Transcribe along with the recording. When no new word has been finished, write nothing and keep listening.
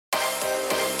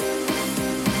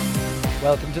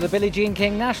Welcome to the Billie Jean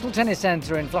King National Tennis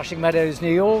Centre in Flushing Meadows,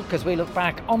 New York, as we look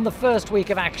back on the first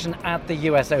week of action at the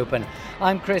US Open.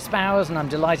 I'm Chris Bowers, and I'm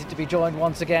delighted to be joined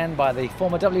once again by the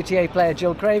former WTA player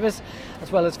Jill Craybas,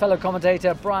 as well as fellow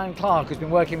commentator Brian Clark, who's been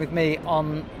working with me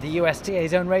on the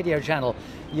USTA's own radio channel,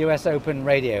 US Open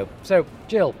Radio. So,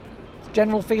 Jill,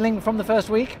 general feeling from the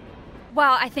first week?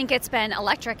 Well, I think it's been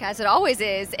electric, as it always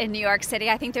is in New York City.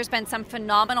 I think there's been some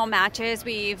phenomenal matches.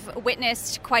 We've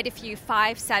witnessed quite a few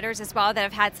five-setters as well that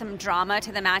have had some drama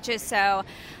to the matches. So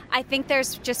I think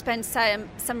there's just been some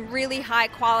really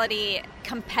high-quality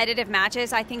competitive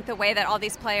matches. I think the way that all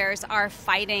these players are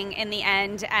fighting in the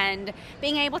end and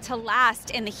being able to last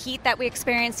in the heat that we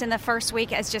experienced in the first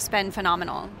week has just been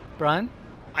phenomenal. Brian?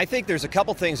 I think there's a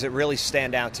couple things that really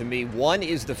stand out to me. One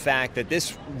is the fact that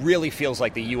this really feels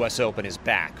like the U.S. Open is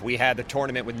back. We had the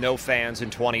tournament with no fans in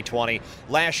 2020.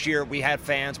 Last year we had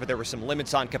fans, but there were some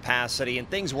limits on capacity, and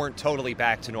things weren't totally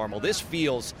back to normal. This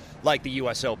feels like the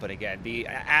U.S. Open again. The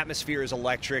atmosphere is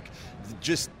electric.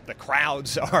 Just the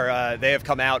crowds are, they have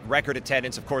come out, record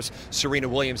attendance. Of course, Serena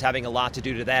Williams having a lot to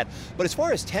do to that. But as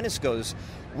far as tennis goes,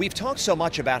 we've talked so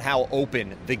much about how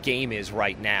open the game is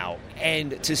right now.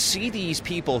 And to see these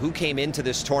people who came into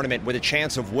this tournament with a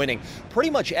chance of winning, pretty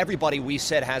much everybody we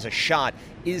said has a shot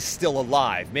is still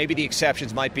alive. Maybe the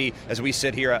exceptions might be, as we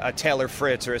sit here, a Taylor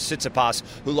Fritz or a Tsitsipas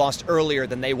who lost earlier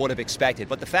than they would have expected.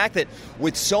 But the fact that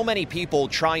with so many people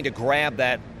trying to grab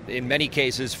that, in many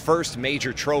cases, first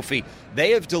major trophy,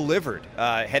 they have delivered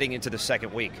heading into the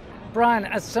second week. Brian,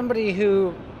 as somebody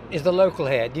who is the local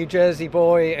here, New Jersey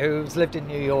boy who's lived in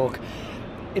New York,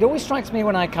 it always strikes me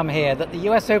when I come here that the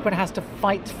US Open has to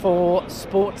fight for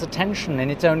sports attention in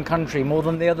its own country more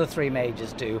than the other three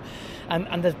majors do.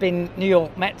 And there's been New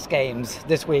York Mets games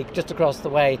this week just across the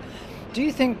way. Do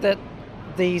you think that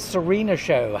the Serena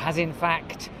show has in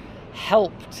fact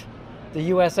helped the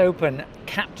US Open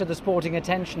capture the sporting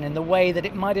attention in the way that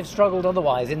it might have struggled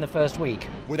otherwise in the first week?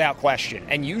 Without question.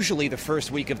 And usually the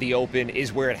first week of the Open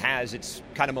is where it has its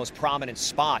kind of most prominent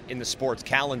spot in the sports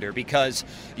calendar, because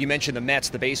you mentioned the Mets,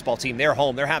 the baseball team, they're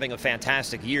home. They're having a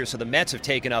fantastic year. So the Mets have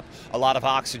taken up a lot of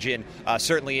oxygen,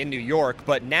 certainly in New York.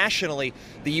 But nationally,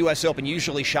 the U.S. Open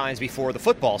usually shines before the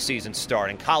football season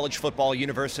starts. And college football,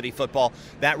 university football,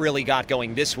 that really got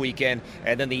going this weekend.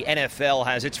 And then the NFL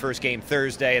has its first game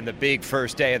Thursday, and the big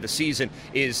first day of the season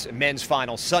is men's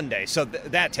final Sunday. So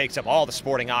that takes up all the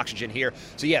sporting oxygen here.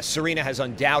 So yes, Serena has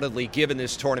undoubtedly given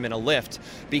this tournament a lift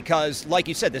because, like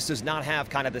you said, this does not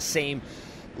have kind of the same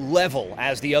level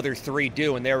as the other three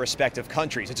do in their respective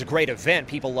countries. It's a great event.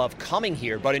 People love coming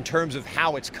here, but in terms of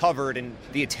how it's covered and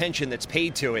the attention that's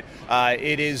paid to it,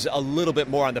 it is a little bit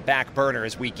more on the back burner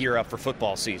as we gear up for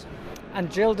football season.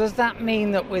 And Jill, does that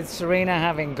mean that with Serena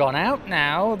having gone out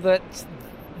now, that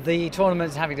the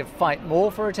tournament's having to fight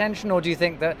more for attention, or do you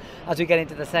think that as we get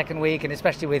into the second week, and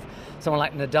especially with someone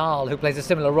like Nadal, who plays a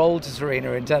similar role to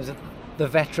Serena in terms of the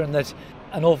veteran that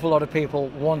an awful lot of people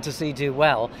want to see do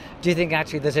well, do you think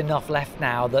actually there's enough left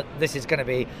now that this is going to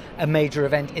be a major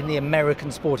event in the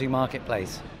American sporting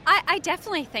marketplace? I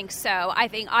definitely think so. I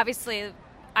think obviously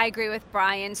I agree with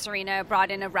Brian. Serena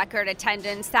brought in a record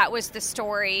attendance. That was the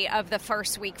story of the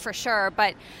first week for sure.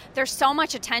 But there's so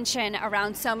much attention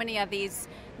around so many of these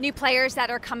new players that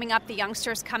are coming up, the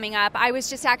youngsters coming up. I was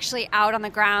just actually out on the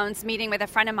grounds meeting with a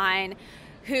friend of mine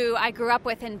who I grew up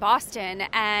with in Boston,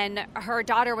 and her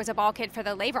daughter was a ball kid for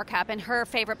the Laver Cup, and her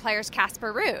favorite player is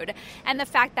Casper Ruud. And the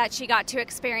fact that she got to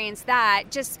experience that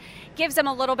just gives them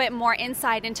a little bit more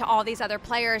insight into all these other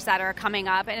players that are coming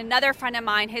up. And another friend of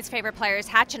mine, his favorite player is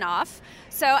Khachanov.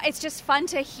 So it's just fun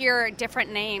to hear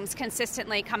different names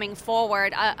consistently coming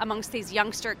forward amongst these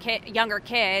younger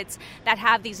kids that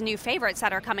have these new favorites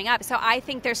that are coming up. So I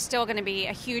think there's still going to be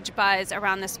a huge buzz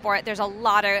around the sport. There's a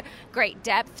lot of great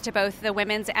depth to both the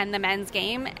women's and the men's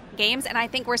games, and I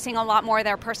think we're seeing a lot more of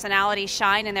their personalities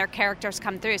shine and their characters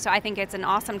come through. So I think it's an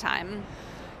awesome time.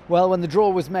 Well, when the draw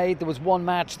was made, there was one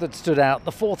match that stood out.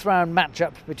 The fourth round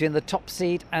matchup between the top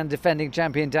seed and defending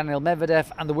champion Daniil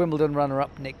Medvedev and the Wimbledon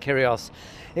runner-up Nick Kyrgios.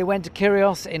 It went to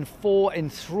Kyrgios in 4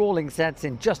 enthralling sets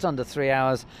in just under 3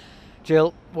 hours.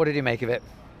 Jill, what did you make of it?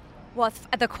 Well,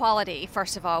 the quality,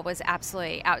 first of all, was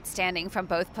absolutely outstanding from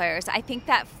both players. I think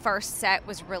that first set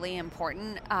was really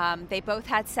important. They both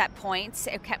had set points.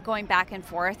 It kept going back and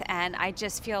forth, and I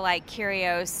just feel like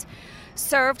Kyrgios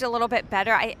served a little bit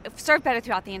better. I served better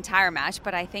throughout the entire match,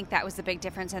 but I think that was the big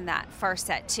difference in that first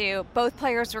set too. Both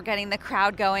players were getting the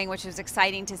crowd going, which was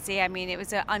exciting to see. I mean, it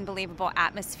was an unbelievable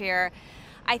atmosphere.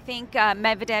 I think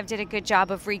Medvedev did a good job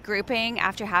of regrouping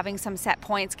after having some set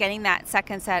points, getting that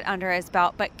second set under his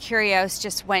belt, but Kyrgios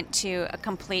just went to a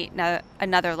complete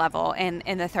another level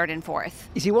in the third and fourth.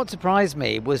 You see, what surprised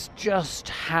me was just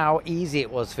how easy it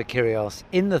was for Kyrgios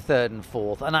in the third and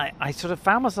fourth, and I sort of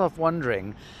found myself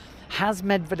wondering, has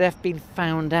Medvedev been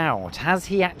found out? Has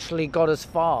he actually got as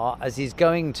far as he's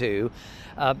going to?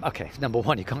 Okay, number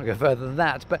one, you can't go further than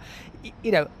that, but,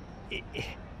 you know,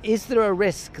 is there a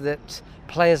risk that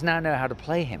players now know how to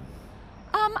play him?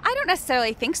 I don't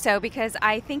necessarily think so, because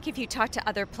I think if you talk to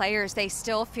other players, they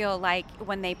still feel like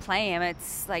when they play him,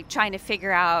 it's like trying to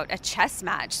figure out a chess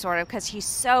match, sort of, because he's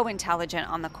so intelligent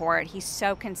on the court. He's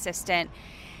so consistent.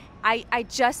 I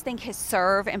just think his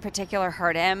serve in particular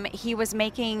hurt him. He was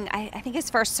making, I think his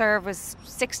first serve was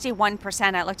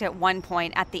 61%. I looked at one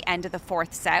point at the end of the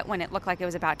fourth set when it looked like it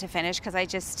was about to finish, because I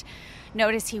just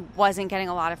noticed he wasn't getting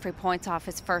a lot of free points off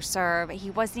his first serve. He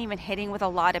wasn't even hitting with a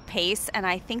lot of pace, and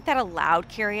I think that allowed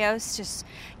Kyrgios to just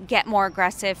get more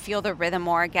aggressive, feel the rhythm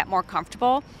more, get more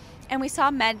comfortable. And we saw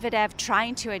Medvedev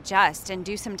trying to adjust and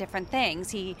do some different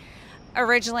things. He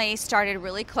originally started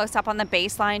really close up on the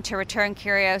baseline to return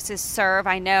Kyrgios' serve.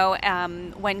 I know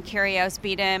when Kyrgios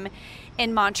beat him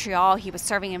in Montreal, he was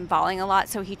serving and volleying a lot,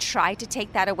 so he tried to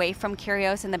take that away from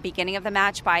Kyrgios in the beginning of the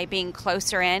match by being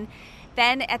closer in.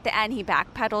 Then at the end, he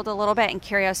backpedaled a little bit and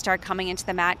Kyrgios started coming into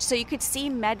the match. So you could see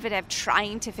Medvedev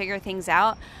trying to figure things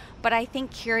out. But I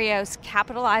think Kyrgios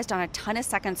capitalized on a ton of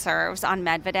second serves on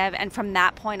Medvedev. And from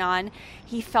that point on,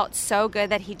 he felt so good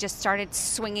that he just started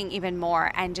swinging even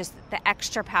more. And just the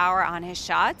extra power on his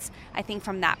shots, I think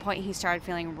from that point, he started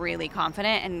feeling really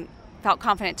confident and felt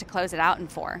confident to close it out in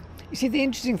four. You see, the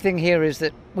interesting thing here is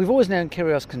that we've always known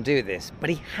Kyrgios can do this,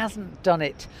 but he hasn't done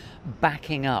it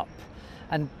backing up.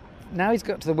 And now he's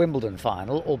got to the Wimbledon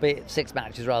final, albeit 6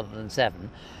 matches rather than 7.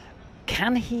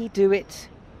 Can he do it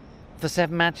for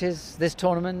 7 matches this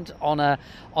tournament on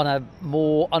a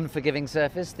more unforgiving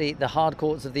surface, the hard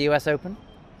courts of the US Open?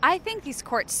 I think these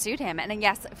courts suit him, and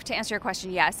yes, to answer your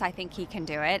question, yes, I think he can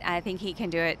do it. I think he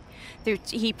can do it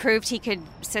he proved he could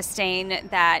sustain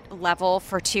that level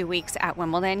for 2 weeks at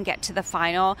Wimbledon, get to the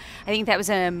final. I think that was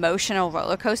an emotional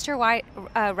roller coaster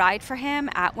ride for him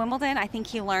at Wimbledon. I think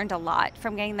he learned a lot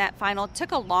from getting that final,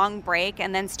 took a long break,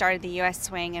 and then started the US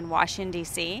swing in Washington,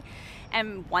 D.C.,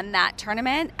 and won that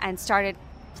tournament and started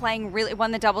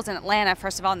won the doubles in Atlanta,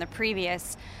 first of all, in the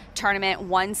previous tournament,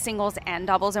 won singles and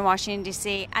doubles in Washington,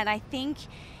 D.C. And I think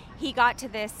he got to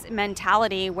this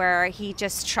mentality where he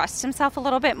just trusts himself a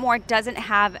little bit more, doesn't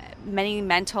have many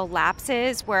mental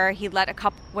lapses where he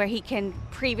can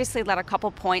previously let a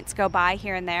couple points go by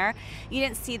here and there. You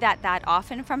didn't see that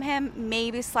often from him,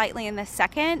 maybe slightly in the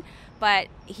second, but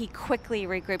he quickly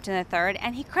regrouped in the third,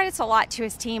 and he credits a lot to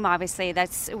his team, obviously.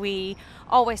 We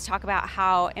always talk about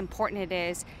how important it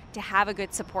is to have a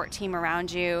good support team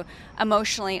around you,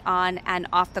 emotionally on and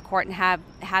off the court, and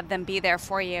have them be there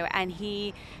for you. And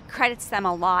he credits them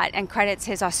a lot and credits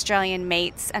his Australian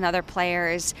mates and other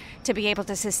players to be able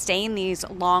to sustain these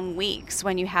long weeks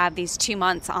when you have these 2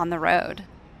 months on the road.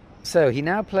 So he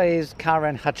now plays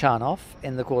Karen Khachanov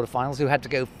in the quarterfinals, who had to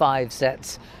go 5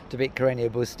 sets to beat Carreño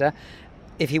Busta.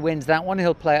 If he wins that one,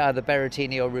 he'll play either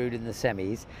Berrettini or Ruud in the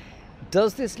semis.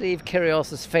 Does this leave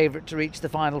Kyrgios as favourite to reach the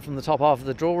final from the top half of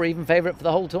the draw, or even favourite for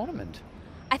the whole tournament?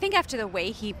 I think after the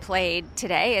way he played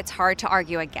today, it's hard to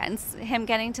argue against him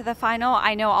getting to the final.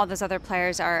 I know all those other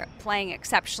players are playing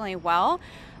exceptionally well,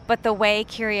 but the way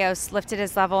Kyrgios lifted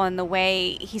his level and the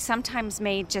way he sometimes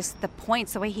made just the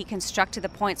points, the way he constructed the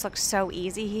points looks so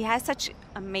easy. He has such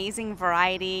amazing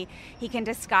variety. He can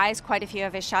disguise quite a few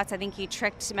of his shots. I think he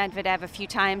tricked Medvedev a few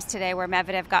times today where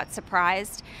Medvedev got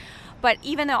surprised. But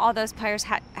even though all those players,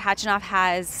 Khachanov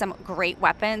has some great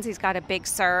weapons. He's got a big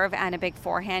serve and a big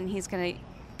forehand. He's going to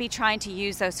be trying to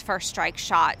use those first strike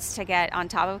shots to get on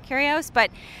top of Kyrgios.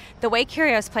 But the way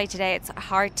Kyrgios played today, it's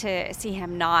hard to see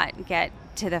him not get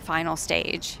to the final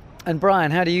stage. And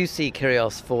Brian, how do you see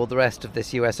Kyrgios for the rest of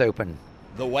this US Open?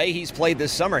 The way he's played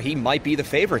this summer, he might be the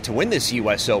favorite to win this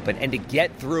U.S. Open and to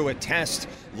get through a test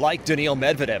like Daniil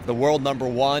Medvedev, the world number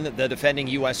 1, the defending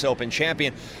U.S. Open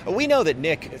champion. We know that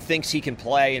Nick thinks he can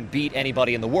play and beat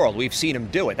anybody in the world. We've seen him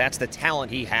do it. That's the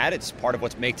talent he had. It's part of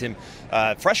what's made him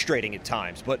frustrating at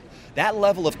times. But that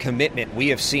level of commitment we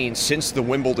have seen since the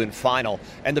Wimbledon final,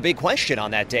 and the big question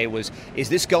on that day was, is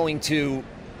this going to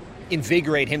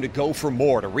invigorate him to go for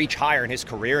more, to reach higher in his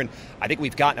career? And I think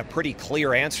we've gotten a pretty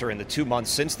clear answer in the 2 months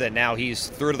since then. Now he's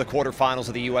through to the quarterfinals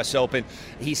of the U.S. Open.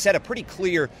 He set a pretty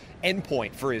clear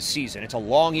endpoint for his season. It's a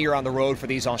long year on the road for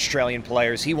these Australian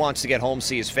players. He wants to get home,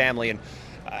 see his family, and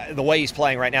the way he's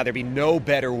playing right now, there'd be no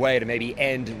better way to maybe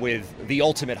end with the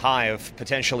ultimate high of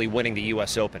potentially winning the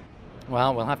U.S. Open.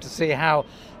 Well, we'll have to see how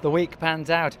the week pans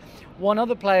out. One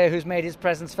other player who's made his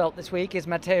presence felt this week is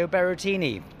Matteo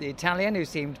Berrettini, the Italian who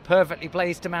seemed perfectly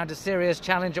placed to mount a serious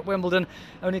challenge at Wimbledon,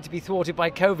 only to be thwarted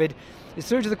by COVID. Is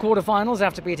through to the quarterfinals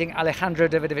after beating Alejandro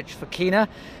Davidovich Fokina.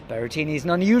 Berrettini is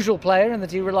an unusual player in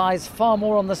that he relies far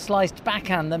more on the sliced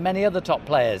backhand than many other top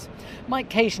players. Mike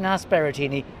Cation asked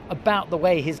Berrettini about the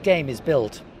way his game is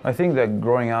built. I think that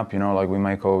growing up, like with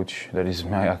my coach, that is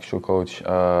my actual coach,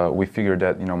 we figured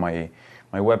that,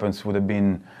 my weapons would have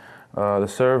been the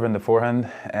serve and the forehand,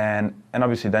 and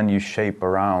obviously then you shape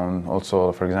around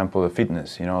also, for example, the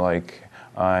fitness,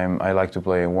 I like to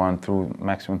play 1 through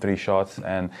maximum 3 shots,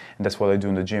 and that's what I do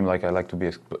in the gym. I like to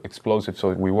be explosive, so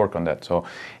we work on that. So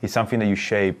it's something that you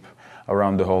shape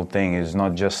around the whole thing. It's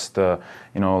not just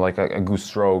like a good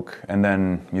stroke and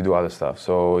then you do other stuff.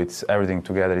 So it's everything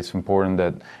together. It's important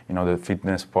that the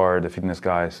fitness part, the fitness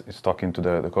guy is talking to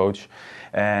the coach,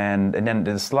 and then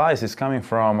the slice is coming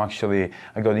from, actually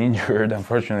I got injured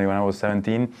unfortunately when I was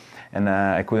 17, and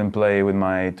I couldn't play with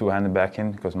my two-handed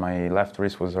backhand because my left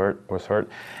wrist was hurt,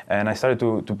 and I started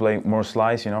to play more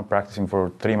slice, practicing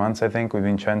for 3 months I think with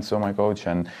Vincenzo, my coach,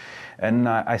 and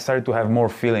I started to have more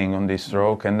feeling on this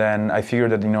stroke, and then I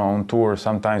figured that on tour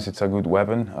sometimes it's a good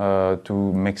weapon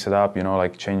to mix it up,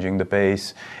 like changing the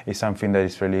pace is something that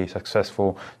is really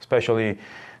successful, especially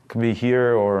could be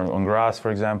here or on grass,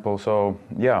 for example. So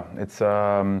yeah,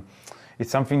 it's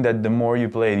something that the more you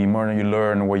play, the more you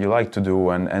learn what you like to do,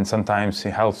 and sometimes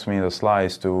it helps me, the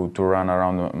slice, to run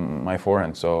around my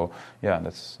forehand. So yeah,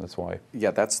 that's why.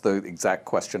 Yeah, that's the exact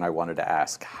question I wanted to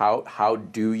ask. How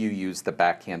do you use the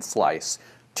backhand slice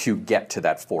to get to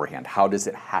that forehand? How does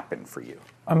it happen for you?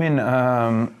 I mean,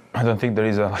 I don't think there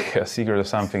is a secret or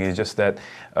something. It's just that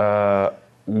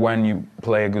when you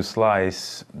play a good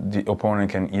slice, the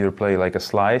opponent can either play like a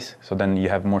slice, so then you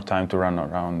have more time to run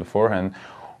around the forehand,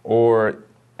 or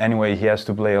anyway, he has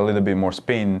to play a little bit more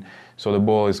spin, so the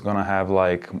ball is gonna have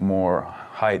more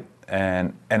height,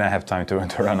 and I have time to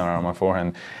run around my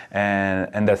forehand,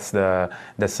 and that's the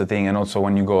thing. And also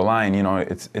when you go line,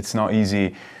 it's not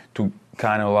easy to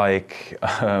kind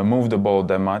of move the ball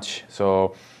that much.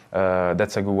 So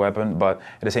that's a good weapon, but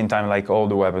at the same time, like all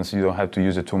the weapons, you don't have to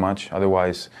use it too much.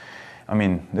 Otherwise, I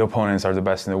mean, the opponents are the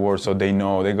best in the world, so they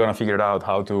know they're gonna figure out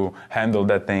how to handle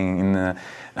that thing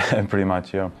in pretty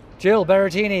much, yeah. Gilles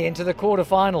Berrettini into the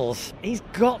quarterfinals. He's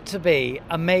got to be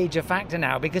a major factor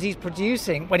now because he's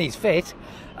producing, when he's fit,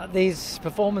 these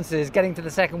performances, getting to the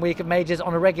second week of majors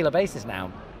on a regular basis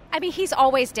now. I mean, he's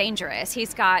always dangerous.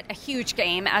 He's got a huge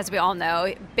game, as we all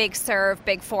know. Big serve,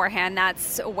 big forehand.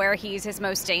 That's where he's his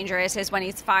most dangerous, is when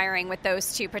he's firing with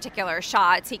those two particular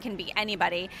shots. He can beat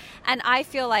anybody. And I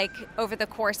feel like over the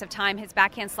course of time, his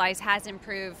backhand slice has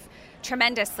improved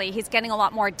tremendously. He's getting a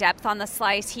lot more depth on the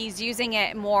slice. He's using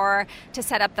it more to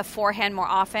set up the forehand more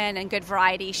often, and good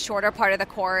variety, shorter part of the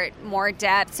court, more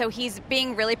depth. So he's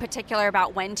being really particular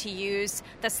about when to use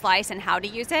the slice and how to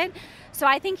use it. So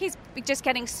I think he's just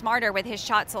getting smarter with his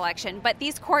shot selection. But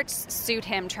these courts suit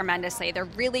him tremendously. They're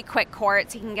really quick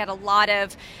courts. He can get a lot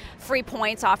of free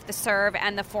points off the serve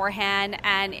and the forehand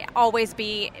and always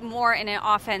be more in an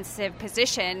offensive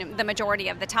position the majority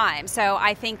of the time. So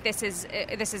I think this is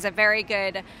a very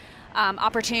good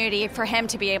opportunity for him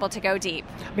to be able to go deep.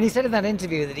 I mean, he said in that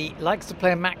interview that he likes to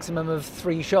play a maximum of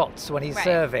 3 shots when he's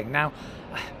serving. Now,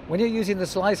 when you're using the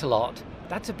slice a lot,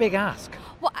 that's a big ask.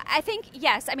 Well, I think,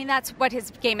 yes. I mean, that's what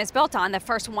his game is built on, the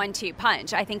first 1-2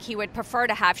 punch. I think he would prefer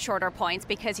to have shorter points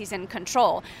because he's in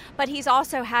control. But he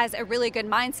also has a really good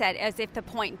mindset, as if the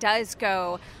point does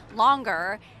go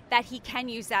longer, that he can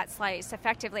use that slice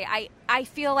effectively. I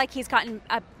feel like he's done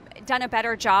a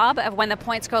better job of when the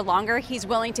points go longer, he's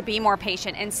willing to be more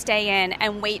patient and stay in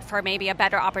and wait for maybe a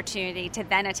better opportunity to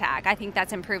then attack. I think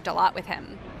that's improved a lot with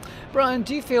him. Brian,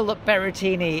 do you feel that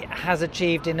Berrettini has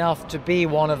achieved enough to be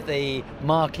one of the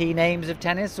marquee names of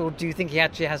tennis, or do you think he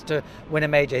actually has to win a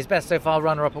major? His best so far,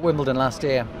 runner-up at Wimbledon last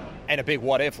year. And a big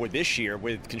what-if with this year,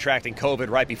 with contracting COVID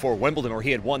right before Wimbledon, where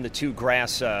he had won the 2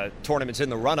 grass tournaments in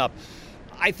the run-up.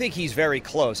 I think he's very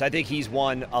close. I think he's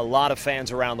won a lot of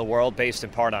fans around the world based in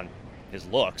part on his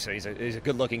looks. He's a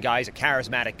good-looking guy. He's a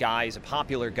charismatic guy. He's a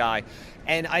popular guy.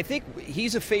 And I think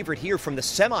he's a favorite here from the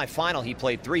semifinal he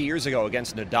played 3 years ago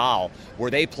against Nadal,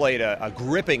 where they played a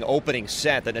gripping opening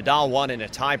set that Nadal won in a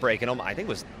tiebreak, and I think it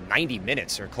was 90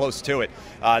 minutes or close to it.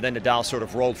 Then Nadal sort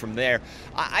of rolled from there.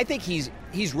 I think he's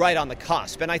right on the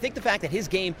cusp. And I think the fact that his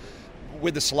game,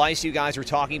 with the slice you guys were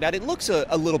talking about, it looks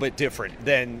a little bit different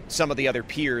than some of the other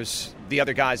peers the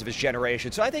other guys of his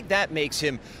generation. So I think that makes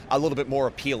him a little bit more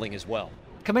appealing as well.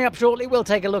 Coming up shortly, we'll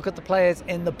take a look at the players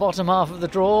in the bottom half of the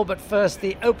draw. But first,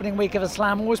 the opening week of a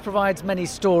slam always provides many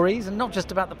stories, and not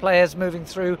just about the players moving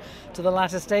through to the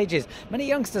latter stages. Many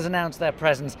youngsters announce their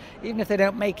presence, even if they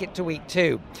don't make it to week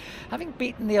 2. Having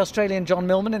beaten the Australian John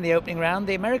Millman in the opening round,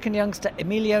 the American youngster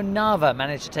Emilio Nava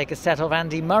managed to take a set of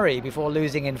Andy Murray before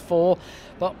losing in 4.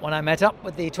 But when I met up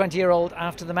with the 20-year-old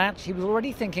after the match, he was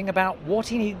already thinking about what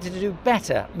he needed to do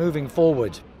better moving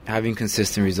forward. Having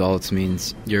consistent results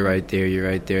means you're right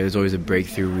there. There's always a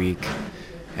breakthrough week.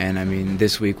 And, I mean,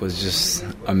 this week was just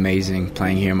amazing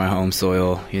playing here in my home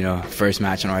soil. You know, first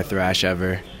match on Arthur Ashe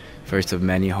ever, first of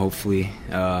many, hopefully,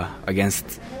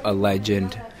 against a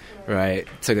legend, right?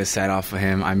 Took a set off of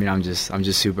him. I mean, I'm just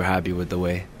super happy with the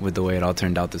way it all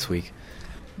turned out this week.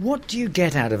 What do you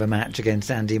get out of a match against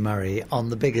Andy Murray on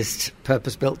the biggest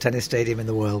purpose-built tennis stadium in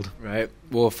the world? Right.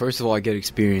 Well, first of all, I get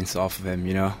experience off of him,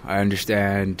 you know. I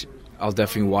understand. I'll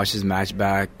definitely watch his match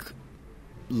back,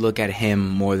 look at him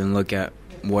more than look at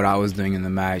what I was doing in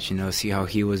the match, you know, see how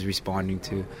he was responding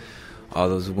to all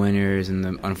those winners and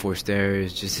the unforced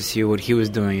errors, just to see what he was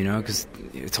doing, you know, because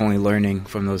it's only learning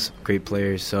from those great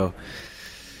players. So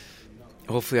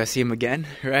hopefully I see him again,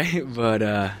 right? But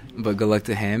good luck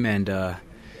to him, and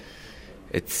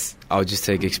I'll just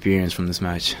take experience from this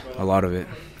match, a lot of it.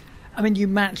 I mean, you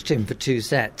matched him for 2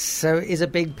 sets, so is a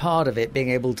big part of it being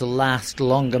able to last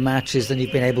longer matches than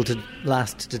you've been able to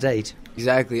last to date?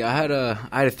 Exactly. I had a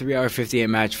 3-hour 58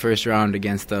 match first round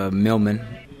against Millman,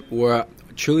 where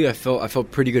truly I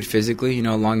felt pretty good physically. You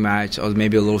know, long match. I was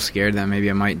maybe a little scared that maybe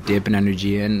I might dip in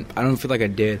energy, and I don't feel like I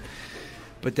did.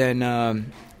 But then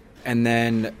and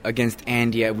then against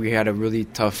Andy, we had a really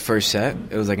tough first set.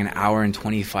 It was like an hour and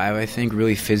 25, I think,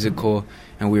 really physical,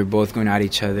 and we were both going at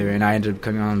each other, and I ended up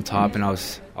coming on top, and I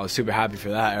was super happy for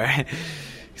that, right?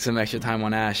 Some extra time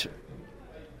on Ashe.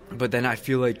 But then I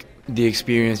feel like the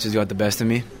experience just got the best of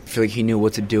me. I feel like he knew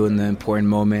what to do in the important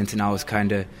moments, and I was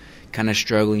kind of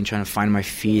struggling, trying to find my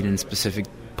feet in specific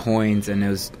points, and it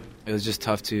was just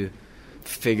tough to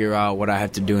figure out what I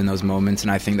had to do in those moments,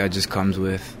 and I think that just comes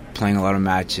with playing a lot of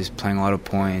matches, playing a lot of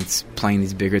points, playing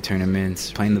these bigger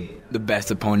tournaments, playing the best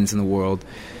opponents in the world,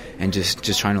 and just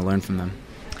trying to learn from them.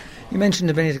 You mentioned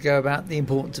a minute ago about the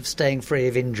importance of staying free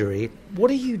of injury.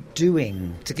 What are you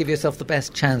doing to give yourself the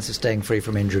best chance of staying free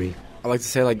from injury? I like to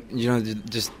say, like, you know,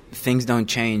 just things don't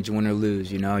change, win or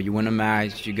lose, you know. You win a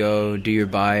match, you go do your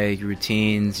bike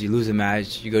routines. You lose a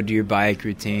match, you go do your bike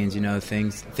routines, you know.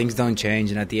 Things don't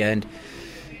change, and at the end,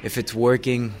 if it's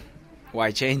working,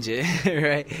 why change it,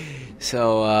 right?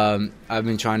 So I've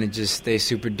been trying to just stay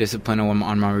super disciplined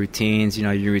on my routines. You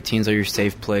know, your routines are your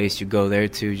safe place. You go there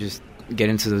to just get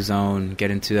into the zone, get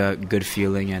into that good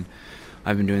feeling, and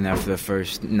I've been doing that for the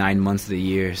first 9 months of the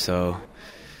year. So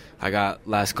I got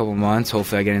last couple months.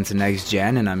 Hopefully I get into next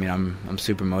gen, and I mean, I'm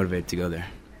super motivated to go there.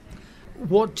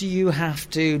 What do you have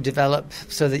to develop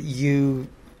so that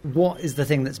what is the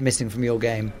thing that's missing from your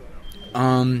game?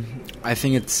 I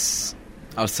think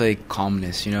I'll say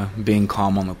calmness, you know, being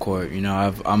calm on the court. You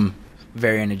know, I'm a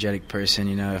very energetic person.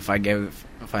 You know, if I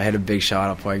hit a big shot,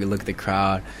 I'll probably look at the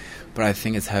crowd. But I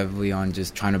think it's heavily on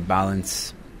just trying to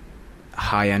balance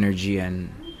high energy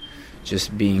and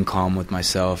just being calm with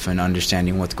myself and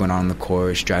understanding what's going on the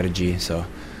court, strategy. So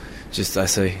I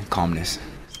say calmness.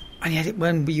 And yet,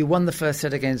 when you won the first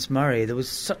set against Murray, there was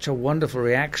such a wonderful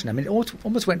reaction. I mean, it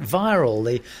almost went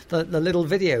viral, the little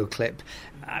video clip.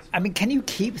 I mean, can you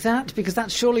keep that? Because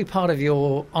that's surely part of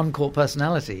your on-court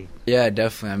personality. Yeah,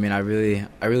 definitely. I mean, I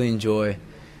really enjoy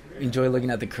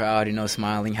looking at the crowd, you know,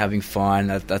 smiling, having fun.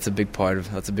 That's a big part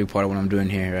of what I'm doing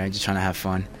here, right? Just trying to have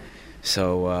fun.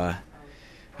 So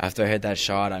after I hit that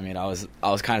shot, I mean, I was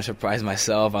kind of surprised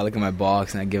myself. I look at my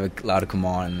box and I give a loud come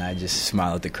on, and I just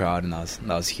smile at the crowd, and that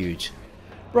was huge.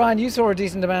 Brian, you saw a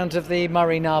decent amount of the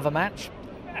Murray-Nava match.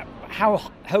 How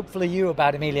hopeful are you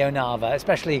about Emilio Nava,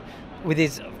 especially with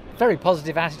his very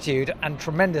positive attitude and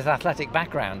tremendous athletic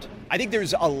background? I think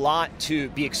there's a lot to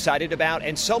be excited about,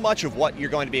 and so much of what you're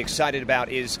going to be excited about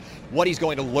is what he's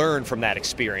going to learn from that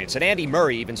experience. And Andy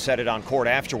Murray even said it on court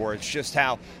afterwards, just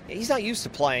how he's not used to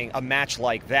playing a match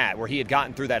like that, where he had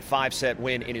gotten through that 5-set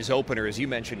win in his opener, as you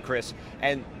mentioned, Chris,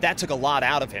 and that took a lot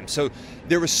out of him. So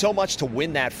there was so much to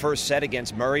win that first set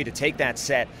against Murray, to take that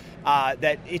set,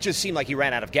 that it just seemed like he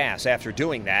ran out of gas after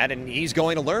doing that, and he's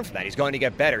going to learn from that. He's going to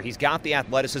get better. He's got the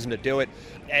athleticism to do it,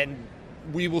 and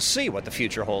we will see what the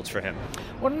future holds for him.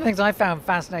 One of the things I found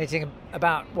fascinating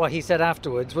about what he said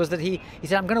afterwards was that he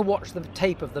said, I'm going to watch the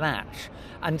tape of the match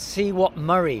and see what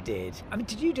Murray did. I mean,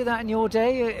 did you do that in your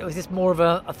day? Or is this more of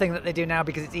a thing that they do now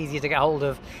because it's easier to get hold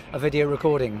of a video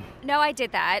recording? No, I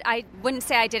did that. I wouldn't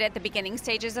say I did it at the beginning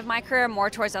stages of my career, more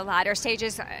towards the latter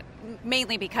stages,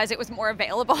 mainly because it was more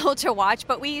available to watch.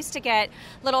 But we used to get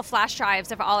little flash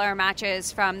drives of all our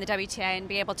matches from the WTA and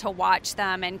be able to watch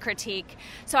them and critique.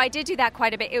 So I did do that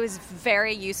quite a bit. It was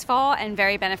very useful and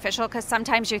very beneficial because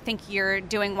sometimes you think you're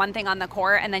doing one thing on the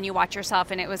court and then you watch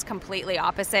yourself and it was completely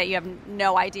opposite. You have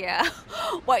no idea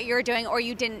what you're doing, or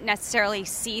you didn't necessarily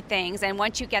see things. And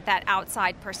once you get that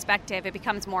outside perspective, it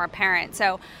becomes more apparent.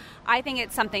 So I think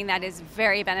it's something that is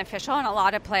very beneficial, and a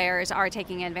lot of players are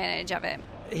taking advantage of it.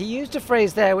 He used a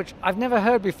phrase there which I've never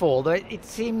heard before, though it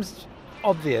seems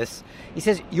obvious. He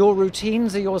says, your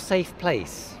routines are your safe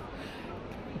place.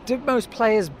 Do most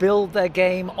players build their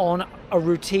game on a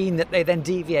routine that they then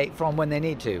deviate from when they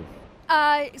need to?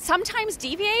 Sometimes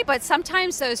deviate, but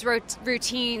sometimes those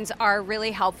routines are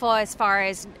really helpful as far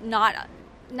as not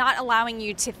allowing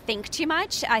you to think too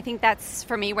much. I think that's,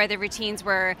 for me, where the routines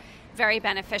were very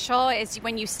beneficial, is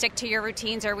when you stick to your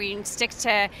routines, or when you stick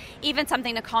to even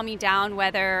something to calm you down,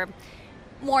 whether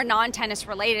more non-tennis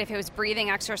related, if it was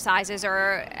breathing exercises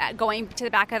or going to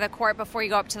the back of the court before you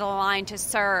go up to the line to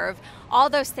serve. All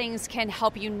those things can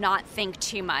help you not think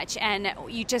too much, and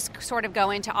you just sort of go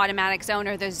into automatic zone,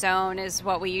 or the zone is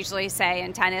what we usually say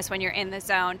in tennis when you're in the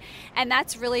zone. And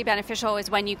that's really beneficial, is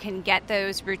when you can get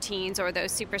those routines or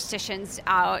those superstitions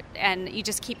out and you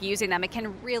just keep using them. It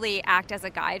can really act as a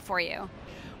guide for you.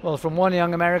 Well, from one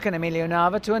young American, Emilio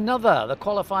Nava, to another, the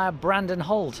qualifier Brandon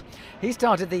Holt. He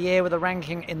started the year with a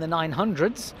ranking in the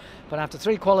 900s, but after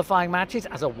 3 qualifying matches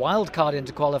as a wild card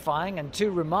into qualifying and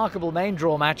 2 remarkable main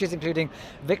draw matches, including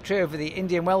victory over the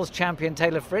Indian Wells champion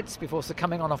Taylor Fritz before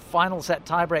succumbing on a final set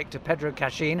tiebreak to Pedro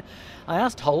Cachin, I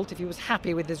asked Holt if he was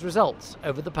happy with his results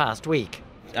over the past week.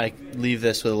 I leave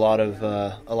this with a lot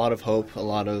of hope, a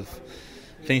lot of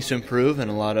things to improve,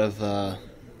 and a lot of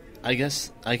I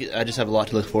guess I just have a lot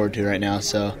to look forward to right now,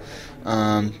 so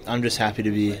I'm just happy to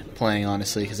be playing,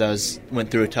 honestly, because I went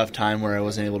through a tough time where I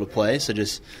wasn't able to play, so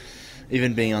just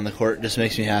even being on the court just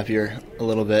makes me happier a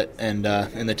little bit, and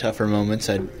in the tougher moments,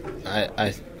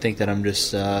 I think that I'm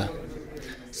just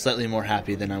slightly more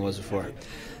happy than I was before.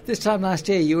 This time last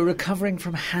year, you were recovering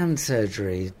from hand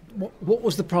surgery. What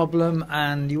was the problem?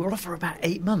 And you were off for about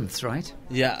 8 months, right?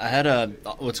 Yeah, I had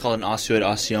what's called an osteoid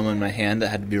osteoma in my hand that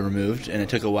had to be removed, and it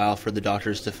took a while for the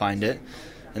doctors to find it.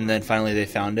 And then finally they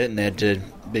found it, and they had to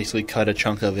basically cut a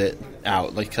chunk of it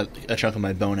out, like cut a chunk of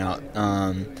my bone out.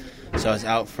 So I was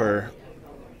out for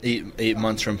eight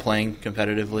months from playing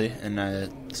competitively, and I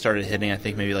started hitting, I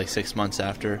think, maybe like 6 months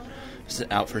after.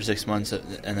 Out for 6 months,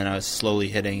 and then I was slowly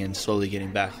hitting and slowly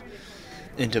getting back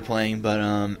into playing.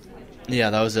 But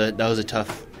yeah, that was a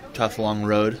tough long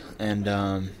road, and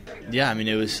yeah, I mean,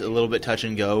 it was a little bit touch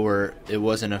and go, where it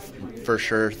wasn't a for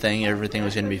sure thing. Everything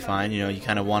was going to be fine. You know, you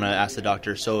kind of want to ask the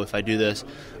doctor, so if I do this,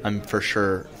 I'm for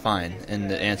sure fine.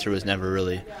 And the answer was never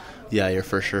really, yeah, you're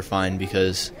for sure fine,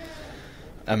 because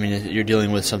I mean, you're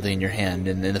dealing with something in your hand,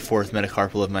 and in the 4th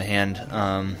metacarpal of my hand.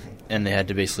 And they had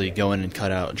to basically go in and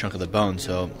cut out a chunk of the bone.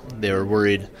 So they were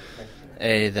worried,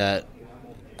 that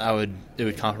it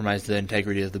would compromise the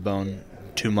integrity of the bone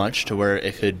too much to where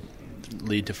it could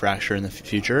lead to fracture in the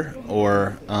future.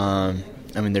 Or, I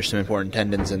mean, there's some important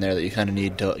tendons in there that you kind of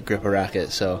need to grip a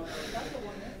racket. So,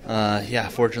 yeah,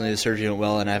 fortunately the surgery went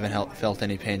well, and I haven't felt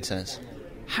any pain since.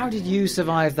 How did you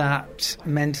survive that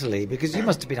mentally? Because you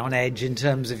must have been on edge in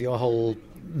terms of your whole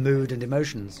mood and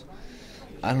emotions.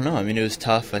 I don't know. I mean, it was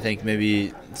tough. I think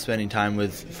maybe spending time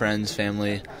with friends,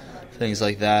 family, things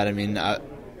like that. I mean, I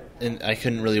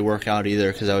couldn't really work out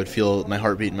either, because I would feel my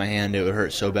heartbeat in my hand. It would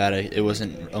hurt so bad. It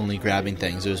wasn't only grabbing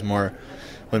things. It was more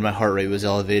when my heart rate was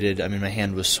elevated. I mean, my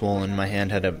hand was swollen. My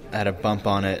hand had a bump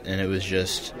on it, and it was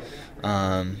just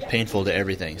painful to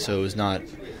everything. So it was not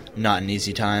an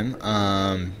easy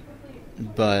time.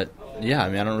 But yeah, I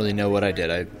mean, I don't really know what I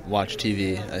did. I watched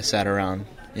TV. I sat around.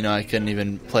 You know, I couldn't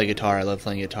even play guitar. I love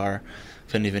playing guitar.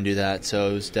 Couldn't even do that.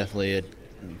 So it was definitely a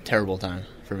terrible time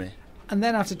for me. And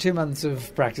then after 2 months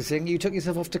of practicing, you took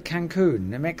yourself off to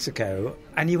Cancun in Mexico,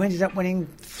 and you ended up winning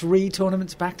 3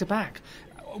 tournaments back-to-back.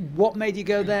 What made you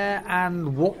go there,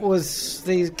 and what was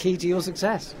the key to your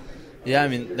success? Yeah, I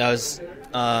mean, that was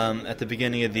at the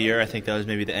beginning of the year. I think that was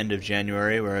maybe the end of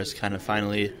January, where I was kind of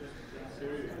finally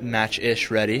match-ish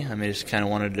ready. I mean, I just kind of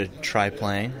wanted to try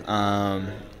playing.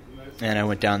 And I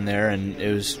went down there, and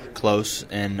it was close,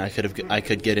 and I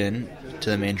could get in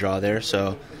to the main draw there,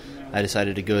 so I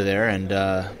decided to go there, and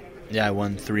yeah, I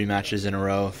won 3 matches in a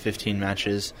row, 15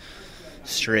 matches,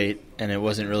 straight, and it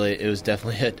was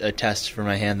definitely a test for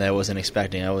my hand that I wasn't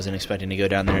expecting. I wasn't expecting to go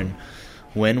down there and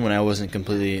win when I wasn't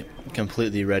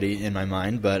completely ready in my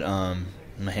mind, but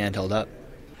my hand held up.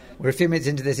 We're a few minutes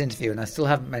into this interview, and I still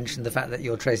haven't mentioned the fact that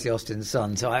you're Tracy Austin's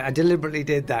son, so I deliberately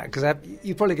did that, because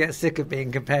you probably get sick of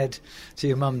being compared to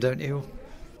your mum, don't you?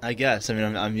 I guess. I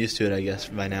mean, I'm used to it, I guess,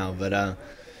 by now, but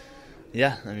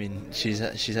yeah, I mean, she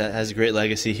has a great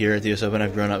legacy here at the U.S. Open.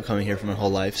 I've grown up coming here for my whole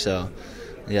life, so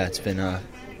yeah, it's been I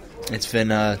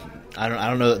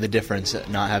don't know the difference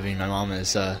not having my mom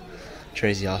as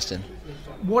Tracy Austin.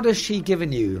 What has she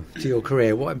given you to your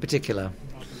career? What in particular?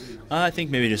 I think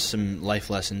maybe just some life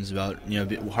lessons about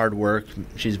hard work.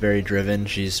 She's very driven.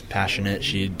 She's passionate.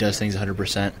 She does things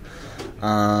 100%.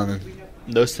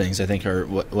 Those things I think are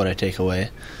what I take away.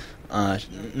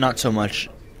 Not so much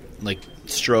like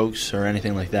strokes or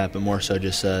anything like that, but more so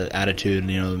just attitude.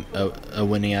 A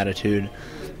winning attitude.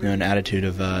 An attitude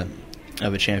of a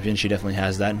champion. She definitely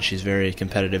has that, and she's very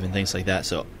competitive and things like that.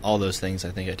 So all those things I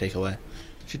think I take away.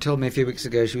 She told me a few weeks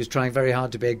ago she was trying very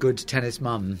hard to be a good tennis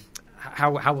mum.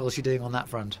 How well is she doing on that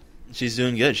front? She's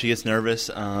doing good. She gets nervous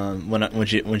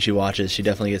when she watches. She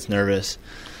definitely gets nervous.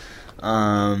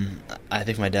 I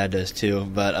think my dad does too.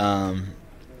 But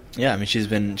yeah, I mean, she's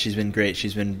been great.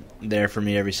 She's been there for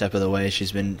me every step of the way.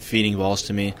 She's been feeding balls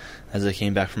to me as I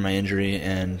came back from my injury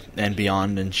and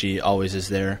beyond. And she always is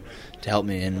there to help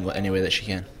me in any way that she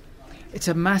can. It's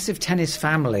a massive tennis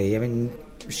family. I mean,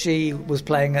 she was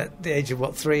playing at the age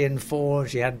of, 3 and 4.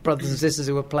 She had brothers and sisters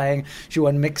who were playing. She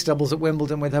won mixed doubles at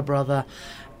Wimbledon with her brother.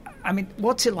 I mean,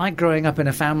 what's it like growing up in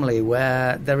a family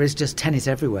where there is just tennis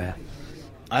everywhere?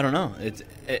 I don't know.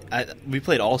 We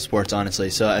played all sports, honestly,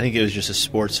 so I think it was just a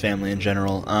sports family in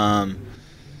general.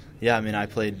 Yeah, I mean, I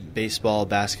played baseball,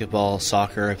 basketball,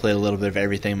 soccer. I played a little bit of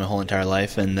everything my whole entire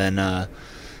life. And then, I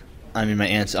mean, my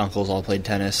aunts and uncles all played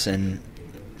tennis, and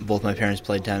both my parents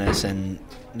played tennis. And,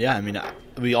 yeah, I mean,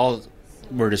 we all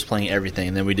were just playing everything.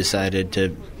 And then we decided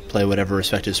to play whatever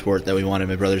respective sport that we wanted,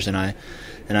 my brothers and I.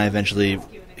 And I eventually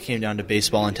came down to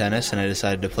baseball and tennis, and I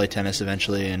decided to play tennis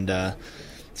eventually and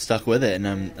stuck with it. And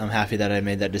I'm happy that I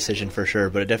made that decision for sure.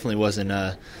 But it definitely wasn't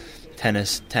a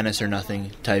tennis or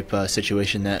nothing type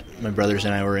situation that my brothers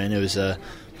and I were in. It was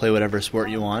play whatever sport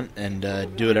you want and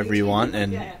do whatever you want.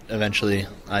 And eventually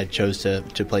I chose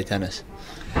to play tennis.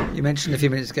 You mentioned a few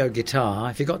minutes ago guitar.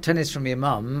 If you got tennis from your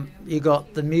mum, you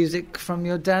got the music from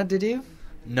your dad, did you?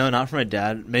 No, not from my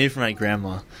dad. Maybe from my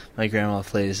grandma. My grandma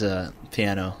plays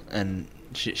piano, and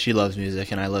she loves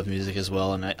music, and I love music as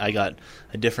well. And I got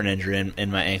a different injury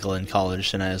in my ankle in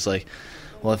college, and I was like,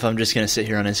 well, if I'm just going to sit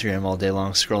here on Instagram all day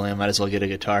long scrolling, I might as well get a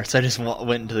guitar. So I just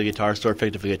went into the guitar store,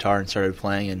 picked up a guitar, and started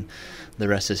playing, and the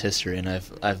rest is history, and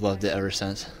I've loved it ever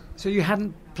since. So you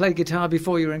hadn't played guitar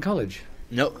before you were in college?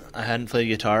 Nope, I hadn't played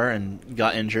guitar and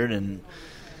got injured, and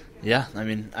yeah, I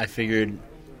mean, I figured,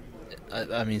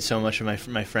 I mean, so much of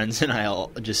my friends and I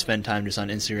all just spend time just on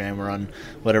Instagram or on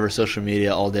whatever social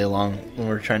media all day long when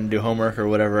we're trying to do homework or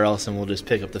whatever else, and we'll just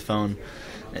pick up the phone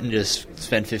and just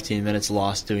spend 15 minutes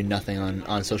lost doing nothing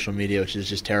on social media, which is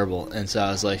just terrible. And so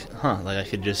I was like, like I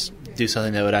could just do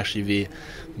something that would actually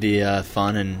be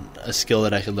fun and a skill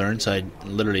that I could learn. So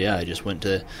I just went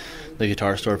to the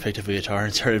guitar store, picked up a guitar,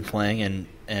 and started playing.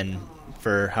 And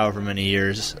for however many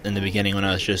years in the beginning when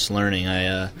I was just learning,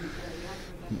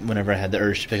 whenever I had the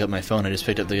urge to pick up my phone, I just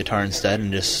picked up the guitar instead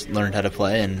and just learned how to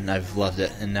play, and I've loved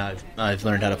it. And now I've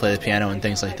learned how to play the piano and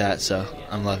things like that, so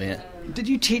I'm loving it. Did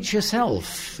you teach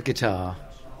yourself the guitar?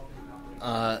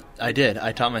 I did.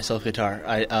 I taught myself guitar.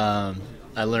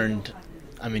 I learned,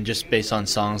 I mean, just based on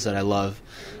songs that I love.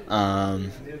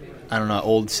 I don't know,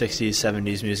 old 60s,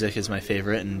 70s music is my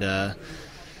favorite, and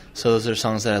so those are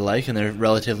songs that I like, and they're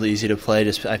relatively easy to play.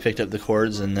 I picked up the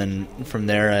chords, and then from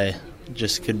there I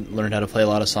just could learn how to play a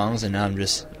lot of songs, and now I'm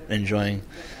just enjoying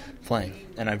playing.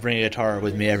 And I bring a guitar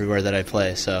with me everywhere that I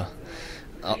play, so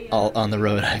on the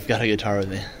road I've got a guitar with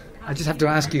me. I just have to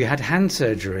ask you had hand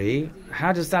surgery.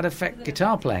 How does that affect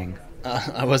guitar playing?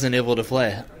 I wasn't able to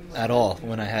play at all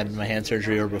when I had my hand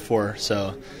surgery or before,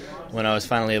 so when I was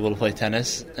finally able to play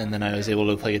tennis and then I was able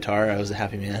to play guitar, I was a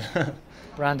happy man.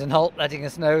 Brandon Holt letting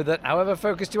us know that however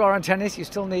focused you are on tennis, you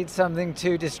still need something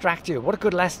to distract you. What a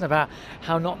good lesson about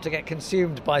how not to get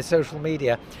consumed by social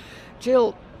media.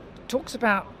 Jill talks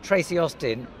about Tracy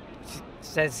Austin. She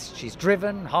says she's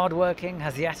driven, hardworking,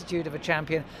 has the attitude of a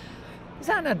champion. Is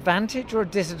that an advantage or a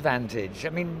disadvantage? I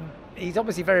mean, he's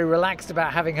obviously very relaxed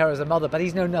about having her as a mother, but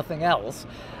he's known nothing else.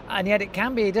 And yet it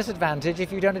can be a disadvantage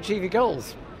if you don't achieve your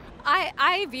goals.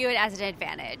 I view it as an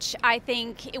advantage. I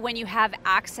think when you have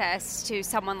access to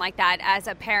someone like that as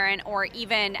a parent or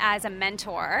even as a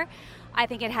mentor, I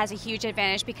think it has a huge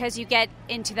advantage because you get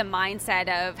into the mindset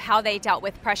of how they dealt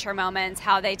with pressure moments,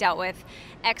 how they dealt with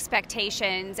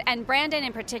expectations. And Brandon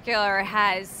in particular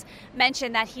has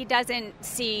mentioned that he doesn't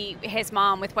see his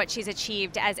mom with what she's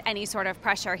achieved as any sort of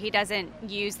pressure. He doesn't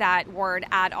use that word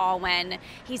at all when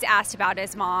he's asked about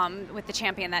his mom with the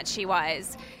champion that she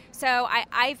was. So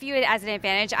I view it as an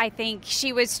advantage. I think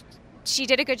she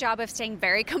did a good job of staying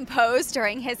very composed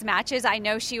during his matches. I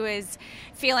know she was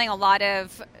feeling a lot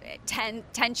of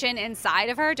tension inside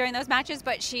of her during those matches,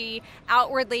 but she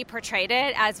outwardly portrayed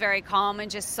it as very calm and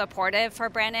just supportive for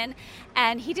Brandon.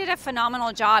 And he did a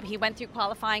phenomenal job. He went through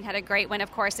qualifying, had a great win,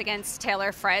 of course, against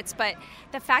Taylor Fritz. But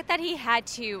the fact that he had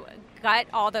to gut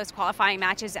all those qualifying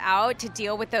matches out to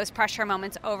deal with those pressure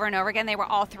moments over and over again, they were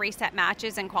all 3-set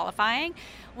matches in qualifying,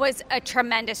 was a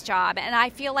tremendous job. And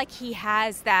I feel like he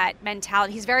has that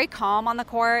mentality. He's very calm on the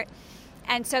court.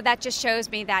 And so that just shows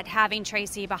me that having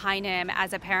Tracy behind him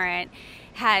as a parent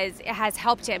has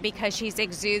helped him because she's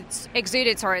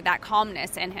exuded sort of that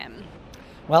calmness in him.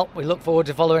 Well, we look forward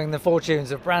to following the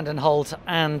fortunes of Brandon Holt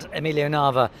and Emilio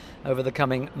Nava over the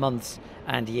coming months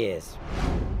and years.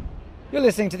 You're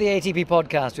listening to the ATP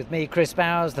podcast with me, Chris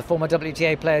Bowers, the former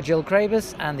WTA player Jill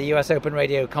Craybas, and the US Open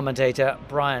radio commentator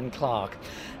Brian Clark.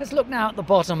 Let's look now at the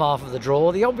bottom half of the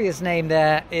draw. The obvious name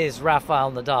there is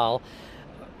Rafael Nadal.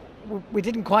 We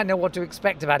didn't quite know what to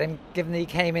expect about him, given that he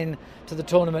came in to the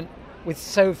tournament with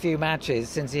so few matches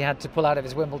since he had to pull out of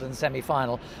his Wimbledon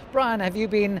semi-final. Brian, have you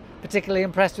been particularly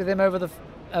impressed with him over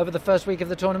the first week of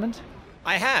the tournament?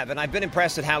 I have, and I've been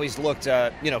impressed at how he's looked,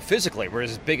 physically, where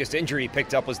his biggest injury he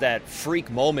picked up was that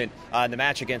freak moment in the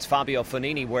match against Fabio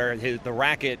Fognini where the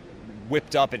racket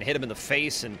whipped up and hit him in the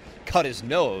face and cut his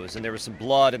nose, and there was some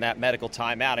blood in that medical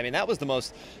timeout. I mean, that was the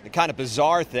most kind of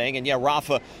bizarre thing. And yeah,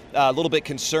 Rafa, a little bit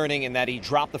concerning in that he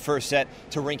dropped the first set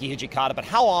to Rinky Hijikata. But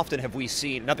how often have we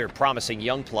seen, another promising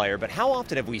young player, but how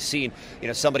often have we seen,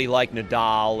 somebody like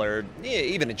Nadal or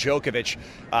even a Djokovic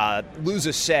lose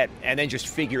a set and then just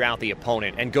figure out the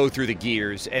opponent and go through the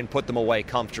gears and put them away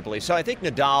comfortably? So I think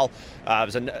Nadal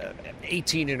was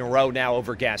 18 in a row now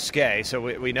over Gasquet, so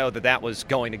we know that was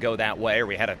going to go that way, or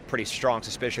we had a pretty strong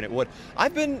suspicion it would.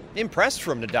 I've been impressed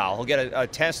from Nadal. He'll get a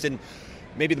test in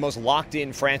maybe the most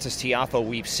locked-in Frances Tiafoe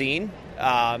we've seen,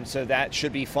 so that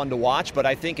should be fun to watch. But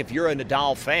I think if you're a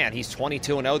Nadal fan, he's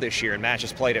 22-0 this year in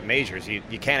matches played at majors. You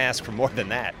can't ask for more than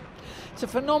that. It's a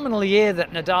phenomenal year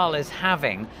that Nadal is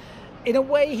having. In a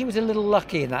way, he was a little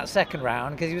lucky in that second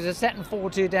round because he was a set and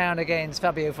 4-2 down against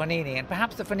Fabio Fognini, and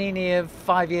perhaps the Fognini of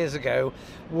 5 years ago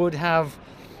would have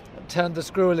turned the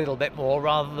screw a little bit more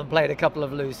rather than played a couple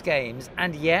of loose games.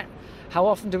 And yet, how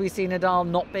often do we see Nadal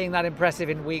not being that impressive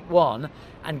in week one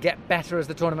and get better as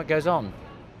the tournament goes on?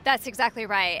 That's exactly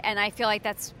right, and I feel like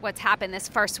that's what's happened this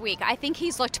first week. I think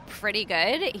he's looked pretty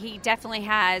good. He definitely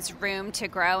has room to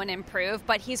grow and improve,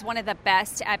 but he's one of the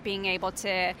best at being able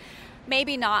to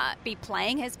maybe not be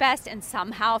playing his best and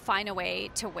somehow find a way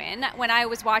to win. When I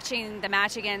was watching the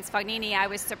match against Fognini, I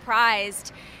was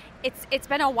surprised. It's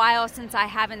been a while since I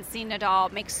haven't seen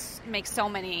Nadal make so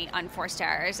many unforced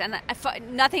errors. And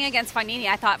nothing against Fognini.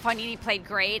 I thought Fognini played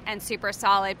great and super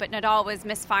solid, but Nadal was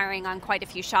misfiring on quite a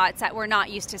few shots that we're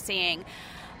not used to seeing.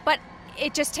 But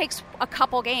it just takes a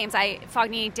couple games.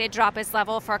 Fognini did drop his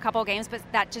level for a couple games, but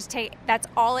that's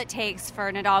all it takes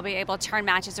for Nadal to be able to turn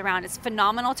matches around. It's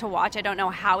phenomenal to watch. I don't know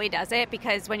how he does it,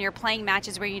 because when you're playing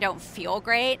matches where you don't feel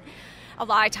great, a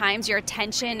lot of times your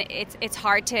attention, it's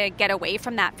hard to get away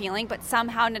from that feeling, but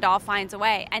somehow Nadal finds a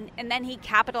way, and then he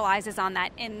capitalizes on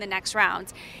that in the next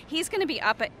rounds. He's going to be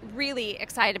really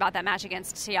excited about that match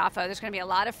against Tiafoe. There's going to be a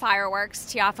lot of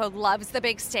fireworks. Tiafoe loves the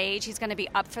big stage. He's going to be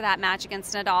up for that match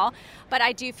against Nadal, but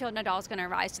I do feel Nadal's going to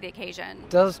rise to the occasion.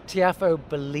 Does Tiafoe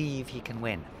believe he can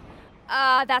win?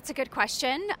 That's a good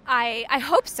question. I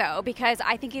hope so, because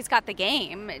I think he's got the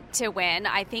game to win.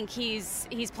 I think he's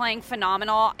playing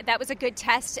phenomenal. That was a good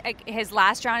test, his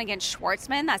last round against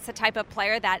Schwartzman. That's the type of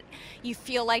player that you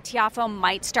feel like Tiafoe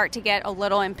might start to get a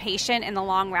little impatient in the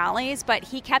long rallies, but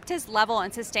he kept his level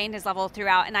and sustained his level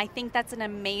throughout, and I think that's an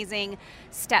amazing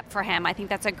step for him. I think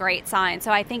that's a great sign.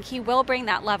 So I think he will bring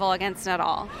that level against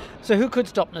Nadal. So who could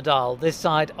stop Nadal this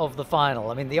side of the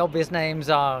final? I mean, the obvious names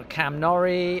are Cam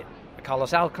Norrie,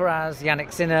 Carlos Alcaraz,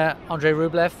 Yannick Sinner, Andrey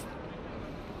Rublev.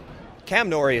 Cam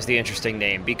Norrie is the interesting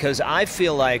name, because I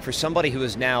feel like for somebody who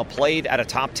has now played at a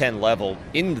top 10 level,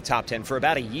 in the top 10 for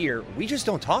about a year, we just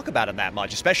don't talk about him that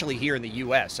much, especially here in the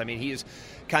U.S. I mean, he has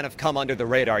kind of come under the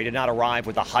radar. He did not arrive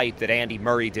with the hype that Andy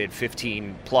Murray did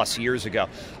 15 plus years ago.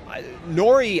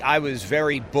 Norrie, I was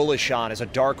very bullish on as a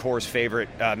dark horse favorite,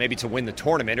 maybe to win the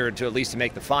tournament or to at least to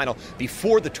make the final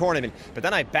before the tournament. But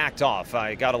then I backed off.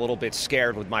 I got a little bit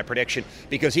scared with my prediction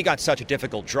because he got such a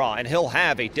difficult draw. And he'll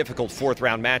have a difficult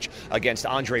fourth-round match against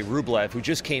Andrey Rublev, who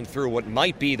just came through what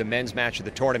might be the men's match of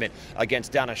the tournament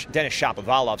against Denis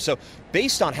Shapovalov. So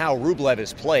based on how Rublev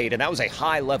has played, and that was a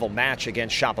high-level match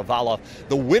against Shapovalov,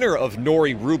 the winner of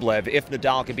Norrie Rublev, if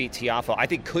Nadal can beat Tiafoe, I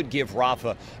think could give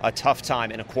Rafa a tough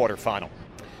time in a quarterfinal.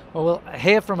 Well, we'll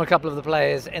hear from a couple of the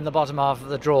players in the bottom half of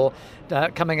the draw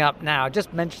coming up now.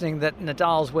 Just mentioning that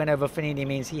Nadal's win over Fognini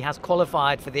means he has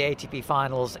qualified for the ATP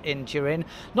finals in Turin.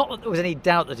 Not that there was any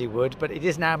doubt that he would, but it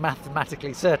is now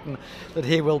mathematically certain that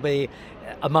he will be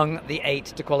among the 8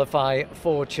 to qualify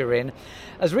for Turin.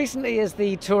 As recently as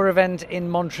the tour event in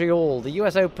Montreal, the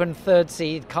US Open third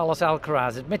seed Carlos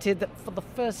Alcaraz admitted that for the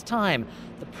first time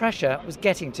the pressure was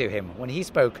getting to him when he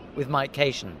spoke with Mike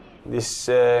Cation. This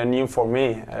is new for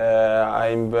me.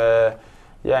 I'm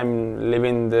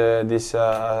living this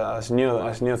as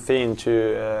new thing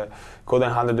to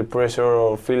couldn't handle the pressure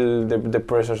or feel the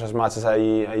pressures as much as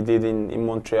I did in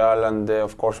Montreal, and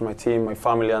of course my team, my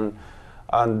family, and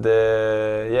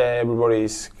everybody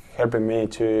is helping me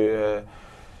to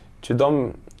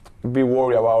don't be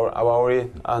worried about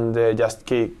it, and just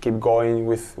keep going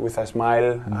with a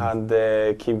smile, and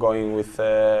keep going with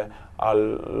a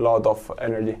lot of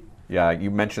energy. Yeah, you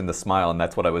mentioned the smile, and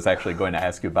that's what I was actually going to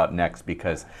ask you about next,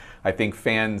 because I think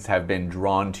fans have been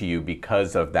drawn to you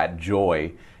because of that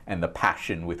joy and the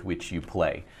passion with which you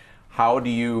play. How do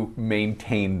you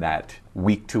maintain that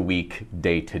week to week,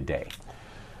 day to day?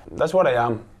 That's what I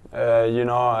am. I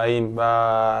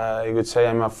would say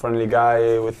I'm a friendly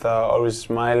guy with always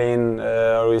smiling,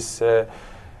 always,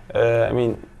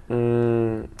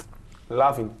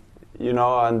 laughing,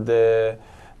 and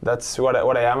that's what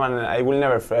I am, and I will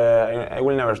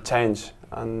never change,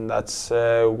 and that's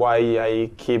why I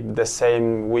keep the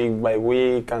same week by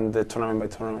week and the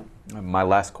tournament by tournament. My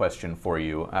last question for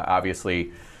you,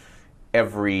 obviously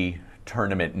every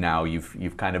tournament now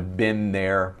you've kind of been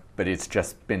there, but it's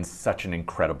just been such an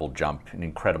incredible jump, an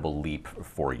incredible leap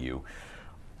for you.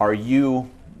 Are you,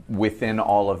 within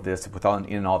all of this,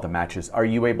 in all the matches, are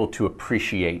you able to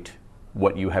appreciate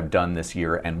what you have done this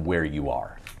year and where you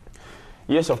are?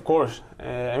 Yes, of course.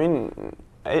 I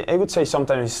would say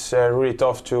sometimes it's really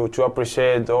tough to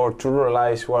appreciate or to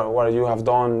realize what you have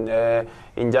done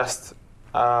in just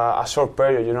a short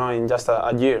period, in just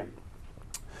a year.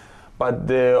 But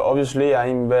obviously,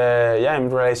 I'm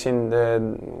realizing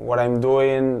what I'm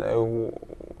doing,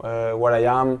 what I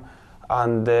am,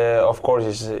 and of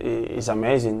course, it's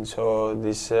amazing. So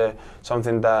this is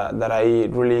something that I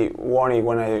really wanted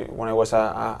when I was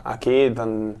a kid,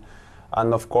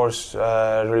 and of course,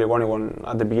 really wanted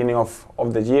at the beginning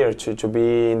of the year to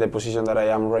be in the position that I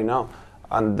am right now.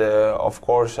 And of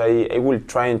course, I will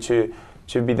try to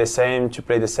be the same, to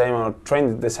play the same, or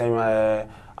train the same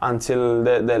until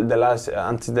the end of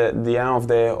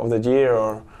the year,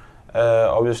 or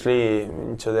obviously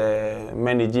into the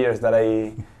many years that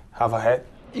I have ahead.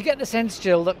 You get the sense,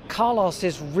 Jill, that Carlos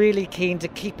is really keen to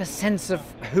keep a sense of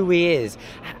who he is.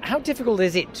 How difficult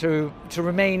is it to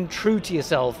remain true to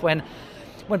yourself when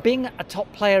being a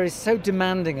top player is so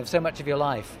demanding of so much of your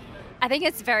life? I think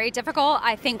it's very difficult.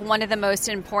 I think one of the most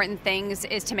important things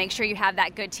is to make sure you have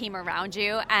that good team around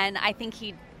you, and I think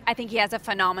he has a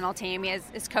phenomenal team.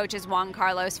 His coach is Juan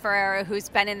Carlos Ferrero, who's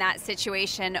been in that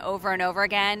situation over and over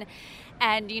again.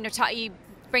 And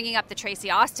bringing up the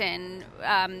Tracy Austin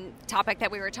topic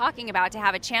that we were talking about, to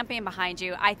have a champion behind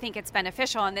you, I think it's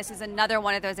beneficial. And this is another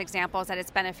one of those examples that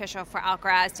it's beneficial for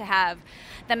Alcaraz to have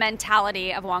the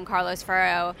mentality of Juan Carlos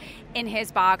Ferrero in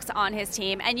his box, on his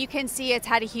team. And you can see it's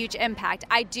had a huge impact.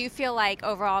 I do feel like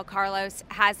overall Carlos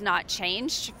has not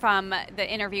changed from the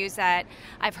interviews that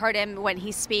I've heard him when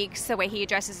he speaks, the way he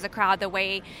addresses the crowd, the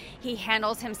way he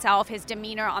handles himself, his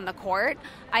demeanor on the court,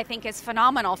 I think is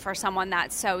phenomenal for someone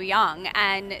that's so young.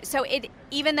 And so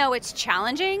even though it's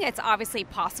challenging, it's obviously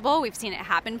possible. We've seen it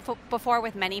happen before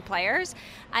with many players.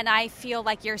 And I feel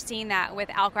like you're seeing that with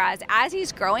Alcaraz. As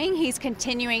he's growing, he's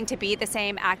continuing to be the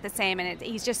same, act the same, and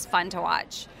he's just fun to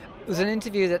watch. There was an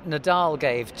interview that Nadal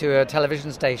gave to a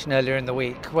television station earlier in the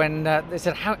week when they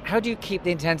said, how do you keep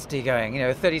the intensity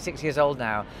going? 36 years old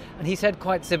now. And he said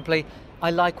quite simply, I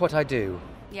like what I do.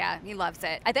 Yeah, he loves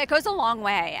it. That goes a long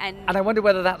way. And I wonder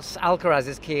whether that's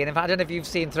Alcaraz's key. And in fact, I don't know if you've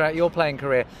seen throughout your playing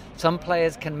career, some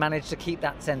players can manage to keep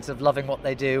that sense of loving what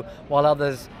they do, while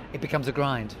others, it becomes a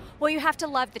grind. Well, you have to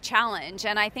love the challenge.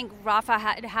 And I think Rafa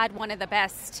had one of the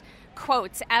best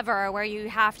quotes ever where you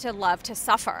have to love to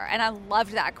suffer. And I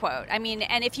loved that quote. I mean,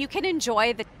 and if you can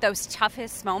enjoy those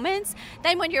toughest moments,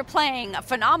 then when you're playing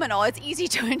phenomenal, it's easy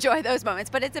to enjoy those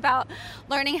moments. But it's about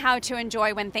learning how to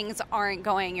enjoy when things aren't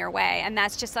going your way. And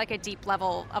that's just like a deep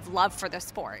level of love for the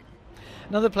sport.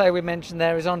 Another player we mentioned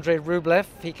there is Andrey Rublev.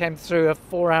 He came through a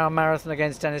 4-hour marathon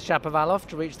against Denis Shapovalov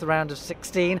to reach the round of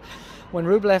 16. When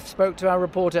Rublev spoke to our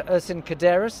reporter Ursin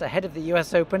Caderas ahead of the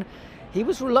US Open, he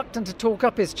was reluctant to talk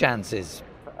up his chances.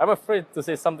 I'm afraid to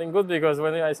say something good, because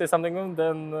when I say something good,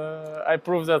 then I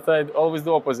prove that I always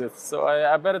do opposite. So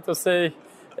I better to say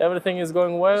everything is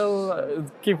going well,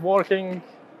 keep working,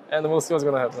 and we'll see what's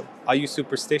going to happen. Are you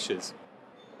superstitious?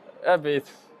 A bit.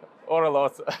 Or a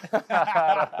lot.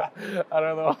 I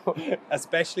don't know.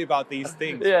 Especially about these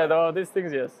things. Yeah, no, these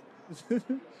things, yes.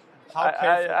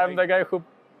 I'm the guy who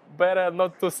better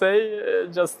not to say,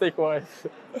 just stay quiet.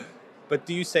 But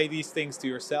do you say these things to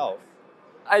yourself?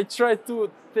 I try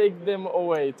to take them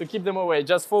away, to keep them away.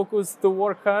 Just focus, to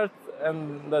work hard,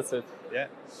 and that's it. Yeah.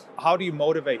 How do you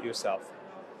motivate yourself?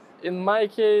 In my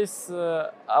case,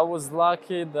 I was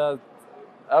lucky that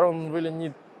I don't really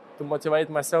need to motivate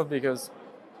myself, because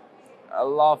I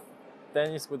love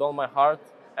tennis with all my heart,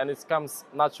 and it comes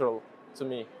natural to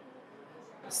me.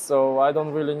 So I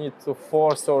don't really need to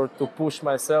force or to push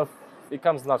myself. It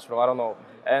comes natural, I don't know.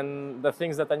 And the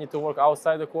things that I need to work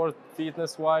outside the court,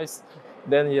 fitness-wise,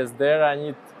 then yes, there I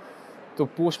need to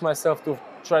push myself to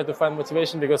try to find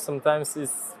motivation, because sometimes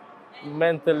it's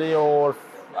mentally or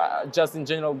just in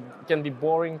general can be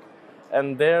boring.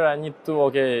 And there I need to,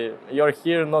 okay, you're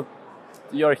here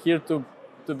to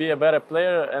be a better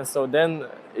player, and so then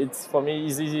it's for me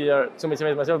it's easier to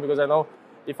motivate myself, because I know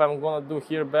if I'm gonna do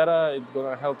here better, it's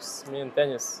gonna help me in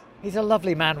tennis. He's a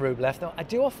lovely man, Rublev, though I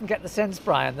do often get the sense,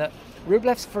 Brian, that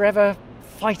Rublev's forever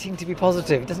fighting to be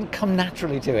positive. It doesn't come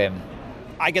naturally to him.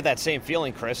 I get that same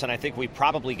feeling, Chris, and I think we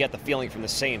probably get the feeling from the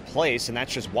same place, and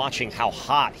that's just watching how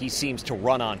hot he seems to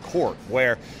run on court,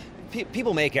 where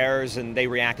people make errors and they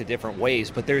react to different ways,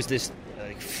 but there's this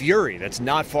fury that's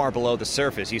not far below the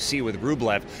surface you see with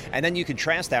Rublev, and then you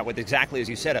contrast that with, exactly as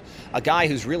you said, a guy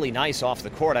who's really nice off the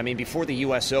court. I mean, before the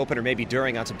US Open, or maybe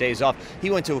during, on some days off,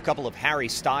 he went to a couple of Harry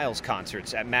Styles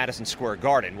concerts at Madison Square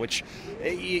Garden, which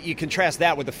you contrast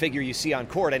that with the figure you see on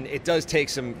court, and it does take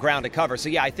some ground to cover. So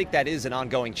yeah, I think that is an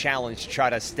ongoing challenge to try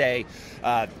to stay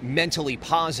mentally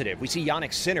positive. We see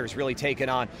Jannik Sinner's really taken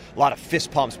on a lot of fist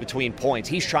pumps between points.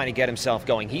 He's trying to get himself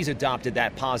going. He's adopted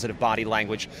that positive body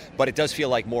language, but it does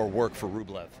feel like more work for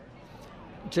Rublev.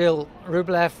 Jill,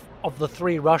 Rublev, of the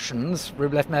three Russians,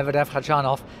 Rublev, Medvedev,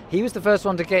 Khachanov, he was the first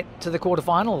one to get to the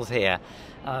quarterfinals here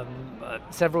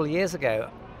several years ago,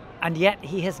 and yet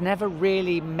he has never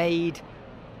really made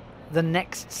the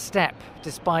next step,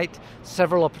 despite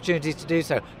several opportunities to do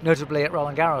so, notably at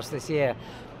Roland Garros this year.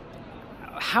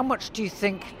 How much do you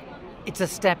think it's a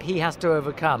step he has to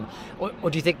overcome? Or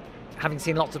do you think, having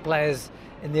seen lots of players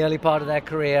in the early part of their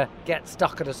career get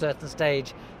stuck at a certain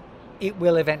stage, it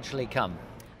will eventually come?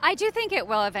 I do think it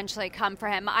will eventually come for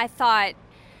him. I thought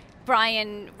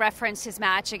Brian referenced his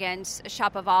match against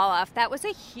Shapovalov. That was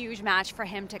a huge match for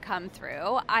him to come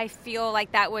through. I feel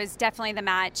like that was definitely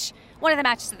one of the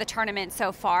matches of the tournament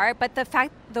so far. But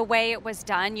the way it was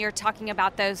done, you're talking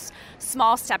about those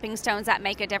small stepping stones that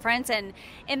make a difference. And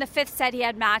in the fifth set, he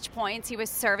had match points. He was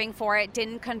serving for it,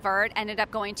 didn't convert, ended up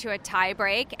going to a tie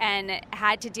break, and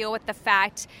had to deal with the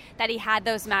fact that he had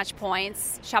those match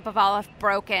points. Shapovalov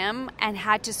broke him and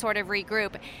had to sort of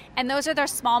regroup. And those are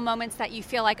those small moments that you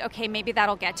feel like, okay, maybe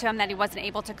that'll get to him, that he wasn't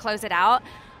able to close it out.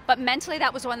 But mentally,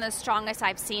 that was one of the strongest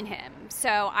I've seen him.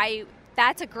 So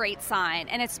that's a great sign.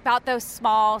 And it's about those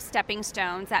small stepping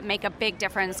stones that make a big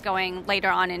difference going later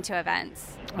on into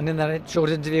events. And in that short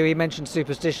interview, he mentioned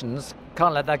superstitions.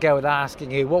 Can't let that go without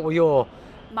asking you, what were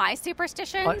my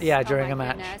superstitions? During a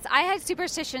match. Goodness. I had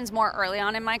superstitions more early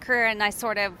on in my career, and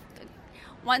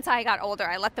once I got older,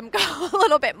 I let them go a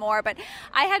little bit more, but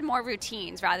I had more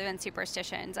routines rather than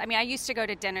superstitions. I mean, I used to go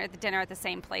to dinner at the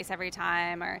same place every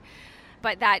time,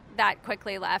 but that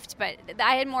quickly left. But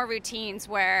I had more routines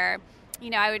where,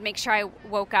 I would make sure I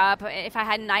woke up. If I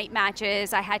had night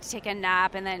matches, I had to take a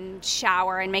nap and then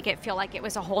shower and make it feel like it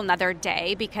was a whole nother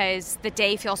day, because the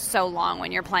day feels so long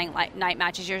when you're playing night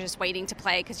matches. You're just waiting to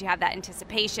play because you have that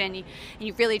anticipation.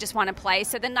 You really just want to play.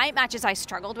 So the night matches I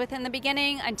struggled with in the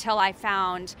beginning until I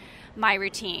found my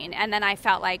routine. And then I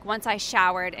felt like once I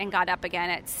showered and got up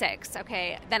again at 6,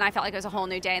 then I felt like it was a whole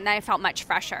new day, and then I felt much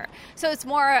fresher. So it's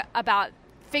more about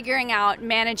figuring out,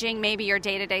 managing maybe your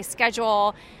day-to-day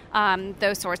schedule,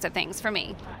 those sorts of things for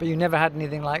me. But you never had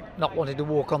anything like not wanting to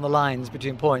walk on the lines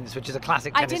between points, which is a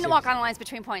classic tennis. I didn't walk on the lines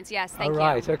between points, yes, thank you.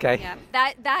 Right, okay. Yeah,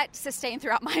 that sustained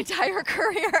throughout my entire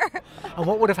career. And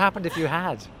what would have happened if you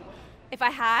had? If I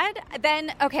had,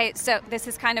 then, okay, so this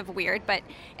is kind of weird, but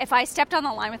if I stepped on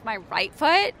the line with my right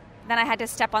foot, then I had to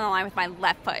step on the line with my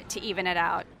left foot to even it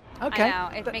out. Okay. I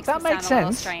know, it makes me sound makes a little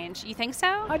sense. strange. You think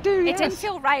so? I do, yes. It didn't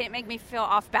feel right. It made me feel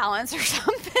off balance or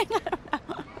something. I don't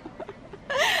know.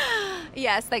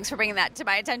 Yes, thanks for bringing that to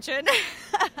my attention.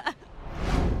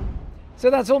 So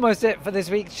that's almost it for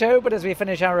this week's show, but as we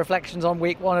finish our reflections on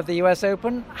week 1 of the US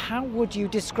Open, how would you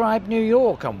describe New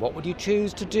York and what would you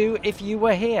choose to do if you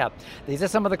were here? These are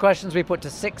some of the questions we put to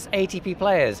 6 ATP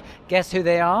players. Guess who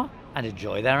they are and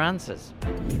enjoy their answers.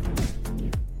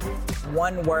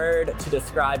 One word to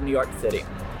describe New York City.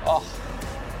 Oh,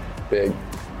 big.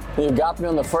 You got me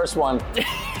on the first one.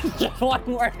 Just one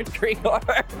word, Grigor.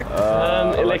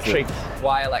 Electric.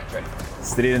 Why electric?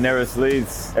 City that never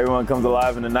sleeps. Everyone comes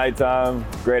alive in the nighttime.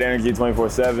 Great energy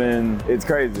 24/7. It's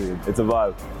crazy. It's a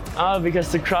vibe.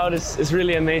 Because the crowd is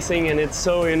really amazing and it's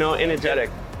so, energetic.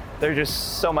 There's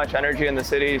just so much energy in the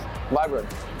city. Vibrant.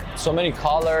 So many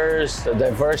colors, the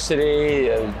diversity,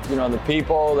 the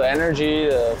people, the energy,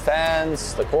 the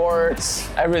fans, the courts,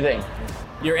 everything.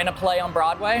 You're in a play on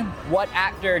Broadway. What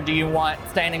actor do you want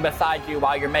standing beside you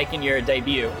while you're making your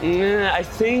debut? I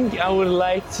think I would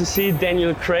like to see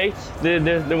Daniel Craig,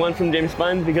 the one from James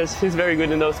Bond, because he's very good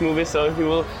in those movies, so he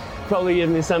will probably give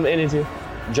me some energy.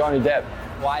 Johnny Depp.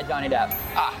 Why Johnny Depp?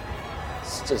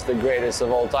 It's just the greatest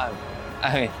of all time.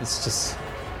 I mean, it's just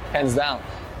hands down.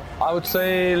 I would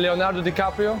say Leonardo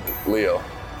DiCaprio. Leo.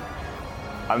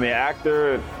 I mean,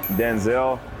 actor,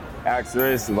 Denzel.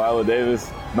 Actress, Viola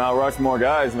Davis. Mount Rushmore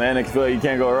guys, man. I feel like you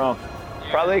can't go wrong.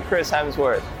 Probably Chris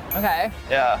Hemsworth. Okay.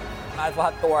 Yeah. Might as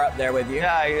well have Thor up there with you.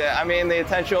 Yeah, I mean, the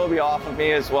attention will be off of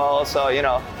me as well, so,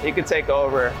 he could take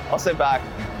over. I'll sit back.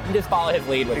 You just follow his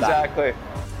lead with Exactly.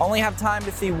 that. Only have time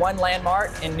to see one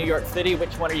landmark in New York City.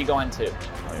 Which one are you going to?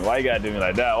 I mean, why you gotta do me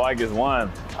like that? Why just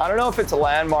one? I don't know if it's a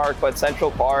landmark, but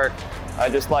Central Park. I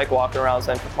just like walking around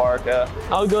Central Park.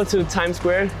 I'll go to Times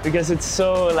Square because it's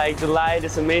so the light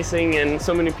is amazing and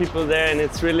so many people there and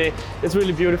it's really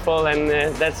beautiful and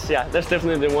that's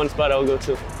definitely the one spot I'll go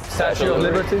to. Statue of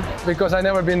Liberty, because I've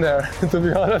never been there, to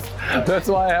be honest. That's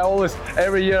why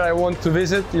every year I want to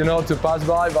visit, to pass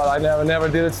by, but I never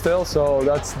did it still, so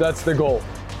that's the goal.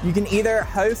 You can either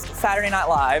host Saturday Night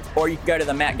Live or you can go to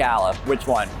the Met Gala. Which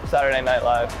one? Saturday Night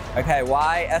Live. Okay,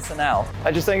 why SNL?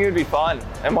 I just think it would be fun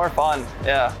and more fun,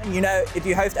 yeah. If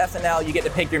you host SNL, you get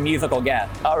to pick your musical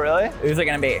guest. Oh, really? Who's it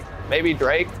gonna be? Maybe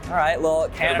Drake. All right, little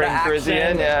Canada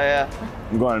action. Yeah.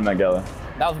 I'm going to Met Gala.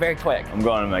 That was very quick. I'm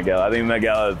going to Met Gala. I think Met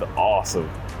Gala is awesome.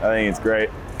 I think it's great.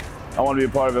 I want to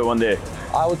be a part of it one day.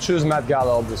 I would choose Met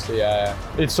Gala, obviously. Yeah.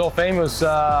 It's so famous.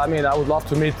 I would love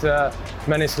to meet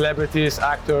many celebrities,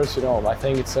 actors. I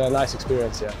think it's a nice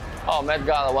experience. Yeah. Oh, Met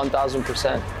Gala,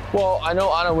 1,000%. Well, I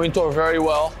know Anna Wintour very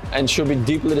well, and she'll be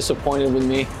deeply disappointed with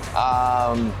me.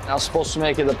 I was supposed to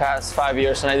make it the past 5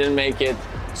 years, and I didn't make it.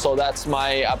 So that's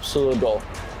my absolute goal.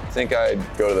 I think I'd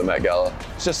go to the Met Gala.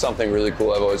 It's just something really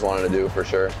cool I've always wanted to do, for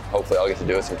sure. Hopefully I'll get to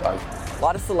do it sometime. A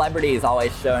lot of celebrities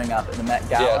always showing up at the Met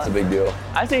Gala. Yeah, it's a big deal.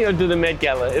 I think I'll do the Met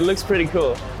Gala. It looks pretty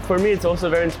cool. For me, it's also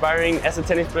very inspiring as a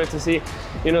tennis player to see,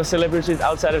 celebrities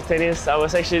outside of tennis. I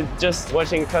was actually just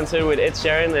watching a concert with Ed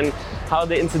Sheeran and how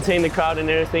they entertain the crowd and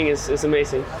everything is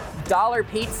amazing. Dollar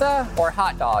pizza or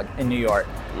hot dog in New York?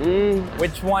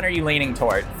 Which one are you leaning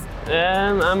towards?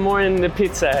 I'm more in the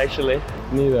pizza, actually.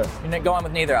 Neither. You're not going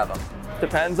with neither of them?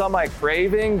 Depends on my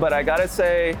craving, but I gotta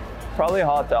say, probably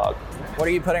hot dog. What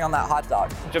are you putting on that hot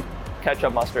dog? Just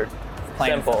ketchup, mustard.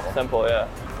 Plain Simple, yeah.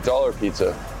 Dollar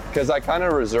pizza. Because I kind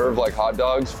of reserve hot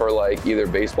dogs for either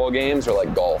baseball games or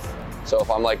golf. So if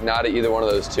I'm not at either one of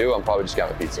those two, I'm probably just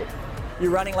going to pizza.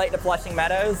 You're running late to Flushing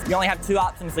Meadows. You only have 2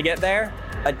 options to get there.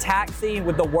 A taxi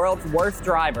with the world's worst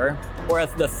driver, or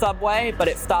it's the subway, but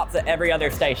it stops at every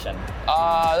other station.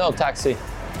 No, taxi.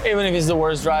 Even if he's the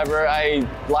worst driver, I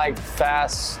like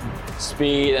fast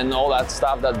speed and all that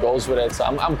stuff that goes with it, so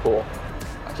I'm cool.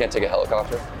 I can't take a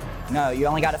helicopter? No, you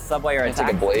only got a subway or a taxi.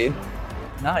 Take a blade?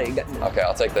 No, you got... Okay,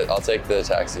 I'll take the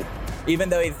taxi. Even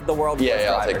though he's the world's worst driver?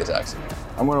 Yeah, I'll take the taxi.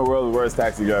 I'm one of the world's worst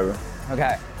taxi driver.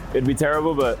 Okay. It'd be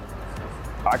terrible, but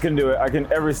I can do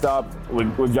it. Every stop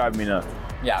would drive me nuts.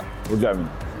 Yeah. Would drive me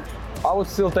nuts. I would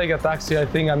still take a taxi. I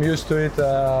think I'm used to it.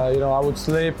 I would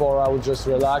sleep or I would just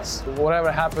relax.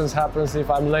 Whatever happens. If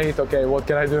I'm late, okay, what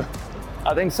can I do?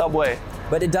 I think subway.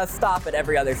 But it does stop at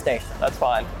every other station. That's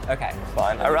fine. Okay. It's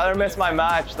fine. I'd rather miss my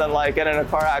match than like get in a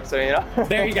car accident, you know?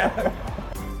 There you go.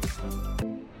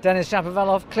 Denis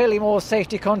Shapovalov, clearly more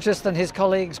safety conscious than his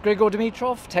colleagues Grigor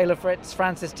Dimitrov, Taylor Fritz,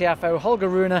 Francis Tiafoe, Holger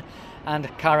Rune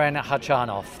and Karen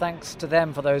Khachanov. Thanks to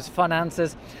them for those fun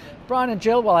answers. Brian and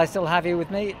Jill, while I still have you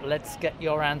with me, let's get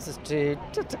your answers to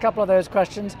just a couple of those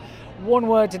questions. One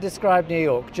word to describe New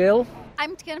York. Jill?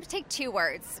 I'm going to take 2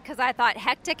 words because I thought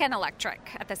hectic and electric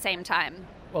at the same time.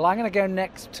 Well, I'm going to go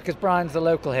next because Brian's the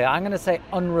local here. I'm going to say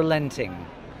unrelenting.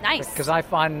 Nice. Because I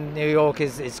find New York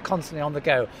is constantly on the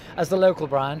go. As the local,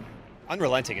 Brian?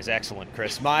 Unrelenting is excellent,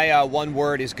 Chris. My one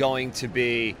word is going to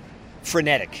be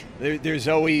frenetic. There's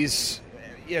always,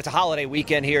 it's a holiday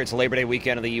weekend here. It's a Labor Day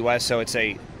weekend in the U.S., so it's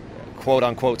a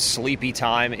quote-unquote sleepy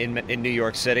time in New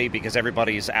York City because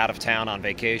everybody's out of town on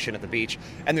vacation at the beach,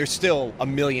 and there's still a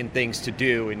million things to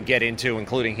do and get into,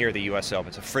 including here at the U.S.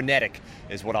 Open. So frenetic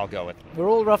is what I'll go with. We're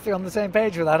all roughly on the same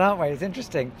page with that, aren't we? It's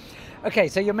interesting. Okay,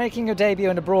 so you're making your debut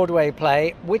in a Broadway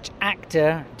play. Which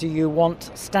actor do you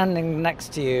want standing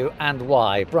next to you and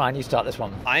why? Brian, you start this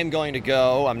one. I'm going to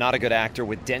go, I'm not a good actor,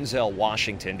 with Denzel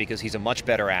Washington because he's a much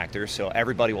better actor, so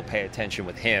everybody will pay attention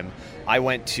with him. I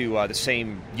went to the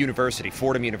same university,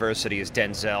 Fordham University, as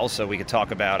Denzel, so we could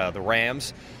talk about the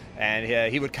Rams.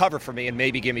 And he would cover for me and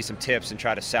maybe give me some tips and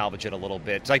try to salvage it a little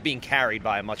bit. It's like being carried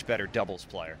by a much better doubles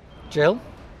player. Jill?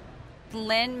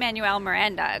 Lin-Manuel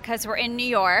Miranda, because we're in New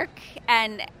York,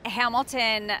 and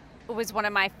Hamilton was one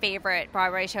of my favorite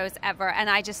Broadway shows ever, and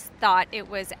I just thought it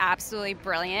was absolutely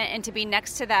brilliant. And to be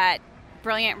next to that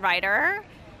brilliant writer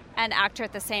and actor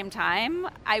at the same time,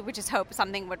 I would just hope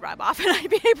something would rub off and I'd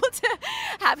be able to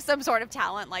have some sort of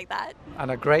talent like that.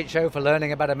 And a great show for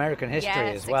learning about American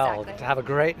history as well. Exactly. To have a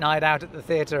great night out at the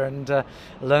theatre and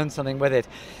learn something with it.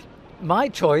 My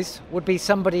choice would be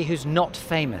somebody who's not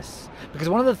famous. Because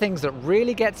one of the things that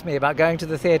really gets me about going to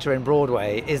the theatre in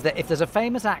Broadway is that if there's a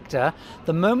famous actor,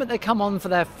 the moment they come on for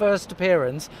their first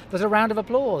appearance, there's a round of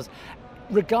applause,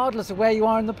 regardless of where you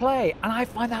are in the play. And I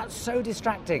find that so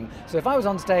distracting. So if I was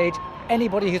on stage,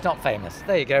 anybody who's not famous.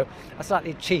 There you go. I'm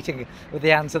slightly cheating with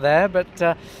the answer there,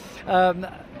 but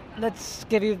let's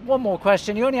give you one more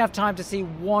question. You only have time to see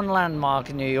one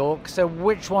landmark in New York, so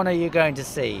which one are you going to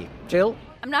see? Jill?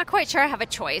 I'm not quite sure I have a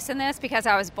choice in this because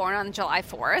I was born on July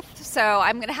 4th, so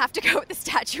I'm going to have to go with the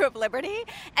Statue of Liberty,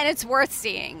 and it's worth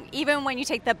seeing. Even when you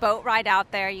take the boat ride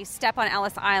out there, you step on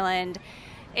Ellis Island,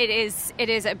 it is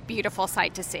a beautiful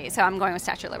sight to see, so I'm going with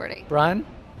Statue of Liberty. Brian?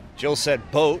 Jill said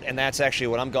boat, and that's actually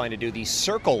what I'm going to do, the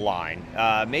Circle Line.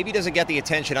 Maybe doesn't get the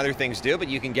attention other things do, but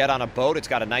you can get on a boat. It's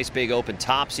got a nice big open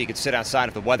top, so you can sit outside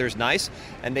if the weather's nice.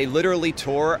 And they literally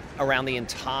tour around the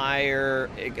entire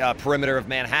perimeter of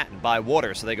Manhattan by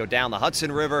water. So they go down the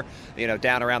Hudson River,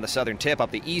 down around the southern tip,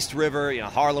 up the East River,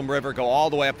 Harlem River, go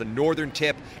all the way up the northern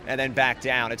tip, and then back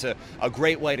down. It's a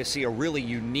great way to see a really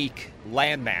unique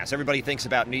landmass. Everybody thinks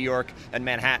about New York and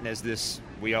Manhattan as this,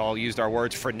 we all used our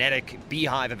words, frenetic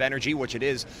beehive of energy, which it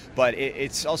is, but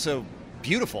it's also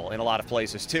beautiful in a lot of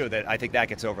places too, that I think that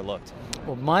gets overlooked.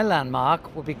 Well, my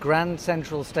landmark would be Grand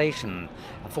Central Station,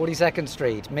 42nd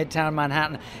Street, Midtown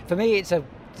Manhattan. For me, it's a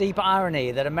deep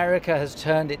irony that America has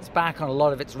turned its back on a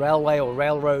lot of its railway or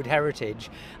railroad heritage,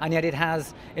 and yet it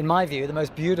has, in my view, the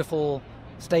most beautiful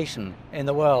station in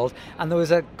the world. And there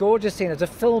was a gorgeous scene, there's a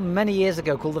film many years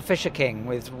ago called The Fisher King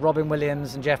with Robin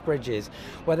Williams and Jeff Bridges,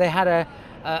 where they had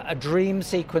a dream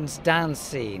sequence dance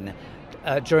scene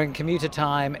during commuter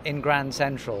time in Grand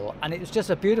Central, and it was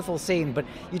just a beautiful scene. But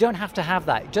you don't have to have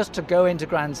that just to go into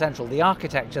Grand Central. The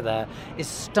architecture there is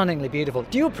stunningly beautiful.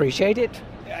 Do you appreciate it?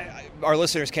 Our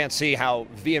listeners can't see how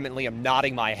vehemently I'm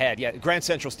nodding my head. Yeah, Grand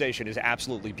Central Station is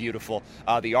absolutely beautiful.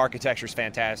 The architecture is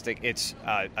fantastic. It's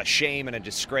a shame and a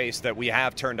disgrace that we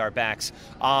have turned our backs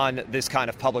on this kind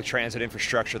of public transit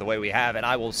infrastructure the way we have. And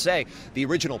I will say, the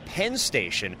original Penn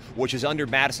Station, which is under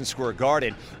Madison Square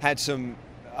Garden, had some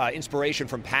inspiration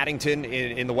from Paddington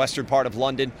in the western part of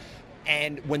London.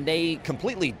 And when they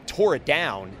completely tore it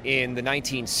down in the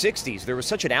 1960s, there was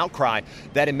such an outcry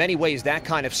that in many ways that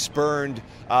kind of spurned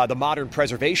the modern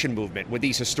preservation movement with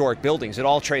these historic buildings. It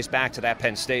all traced back to that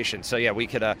Penn Station. So yeah, we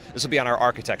could. This will be on our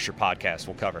architecture podcast.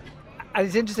 We'll cover. And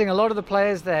it's interesting, a lot of the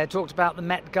players there talked about the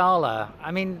Met Gala.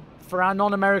 I mean, for our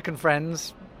non-American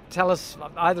friends, tell us,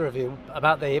 either of you,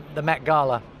 about the Met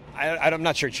Gala. I'm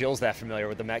not sure Jill's that familiar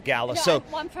with the Met Gala. No,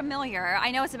 I'm familiar. I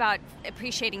know it's about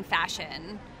appreciating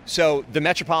fashion. So the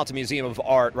Metropolitan Museum of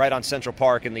Art, right on Central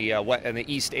Park in the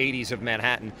East 80s of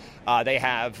Manhattan, they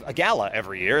have a gala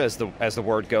every year, as the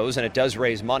word goes, and it does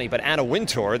raise money. But Anna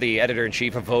Wintour, the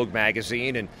editor-in-chief of Vogue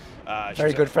magazine and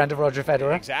Very good friend of Roger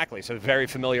Federer. Exactly, so very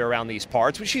familiar around these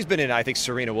parts. But she's been in, I think,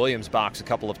 Serena Williams' box a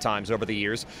couple of times over the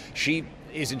years. She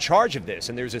is in charge of this,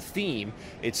 and there's a theme.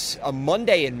 It's a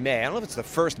Monday in May. I don't know if it's the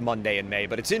first Monday in May,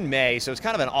 but it's in May, so it's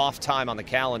kind of an off time on the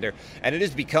calendar. And it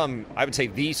has become, I would say,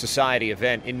 the society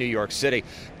event in New York City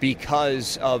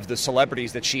because of the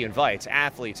celebrities that she invites,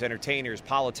 athletes, entertainers,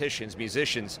 politicians,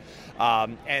 musicians,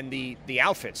 and the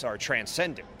outfits are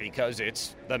transcendent because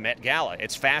it's the Met Gala.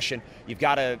 It's fashion. You've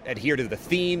got to adhere to the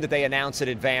theme that they announce in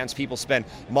advance. People spend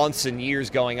months and years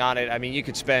going on it. I mean, you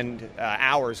could spend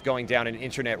hours going down an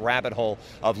internet rabbit hole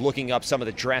of looking up some of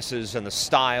the dresses and the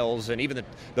styles and even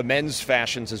the men's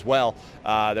fashions as well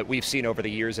that we've seen over the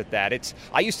years at that.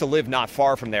 I used to live not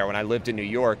far from there when I lived in New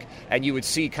York, and you would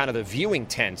see kind of the viewing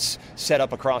tents set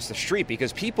up across the street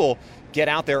because people get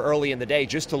out there early in the day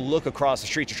just to look across the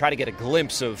street to try to get a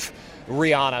glimpse of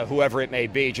Rihanna, whoever it may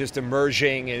be, just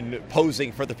emerging and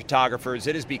posing for the photographers.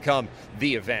 It has become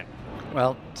the event.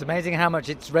 Well, it's amazing how much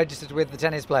it's registered with the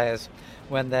tennis players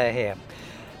when they're here.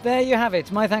 There you have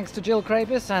it. My thanks to Jill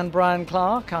Craybas and Brian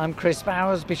Clark. I'm Chris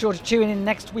Bowers. Be sure to tune in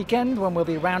next weekend when we'll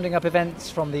be rounding up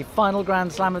events from the final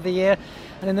Grand Slam of the year.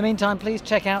 And in the meantime, please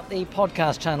check out the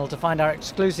podcast channel to find our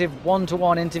exclusive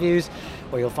one-to-one interviews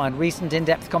where you'll find recent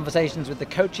in-depth conversations with the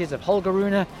coaches of Holger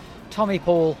Rune, Tommy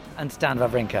Paul and Stan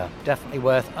Wawrinka. Definitely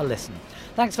worth a listen.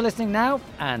 Thanks for listening now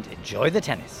and enjoy the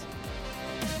tennis.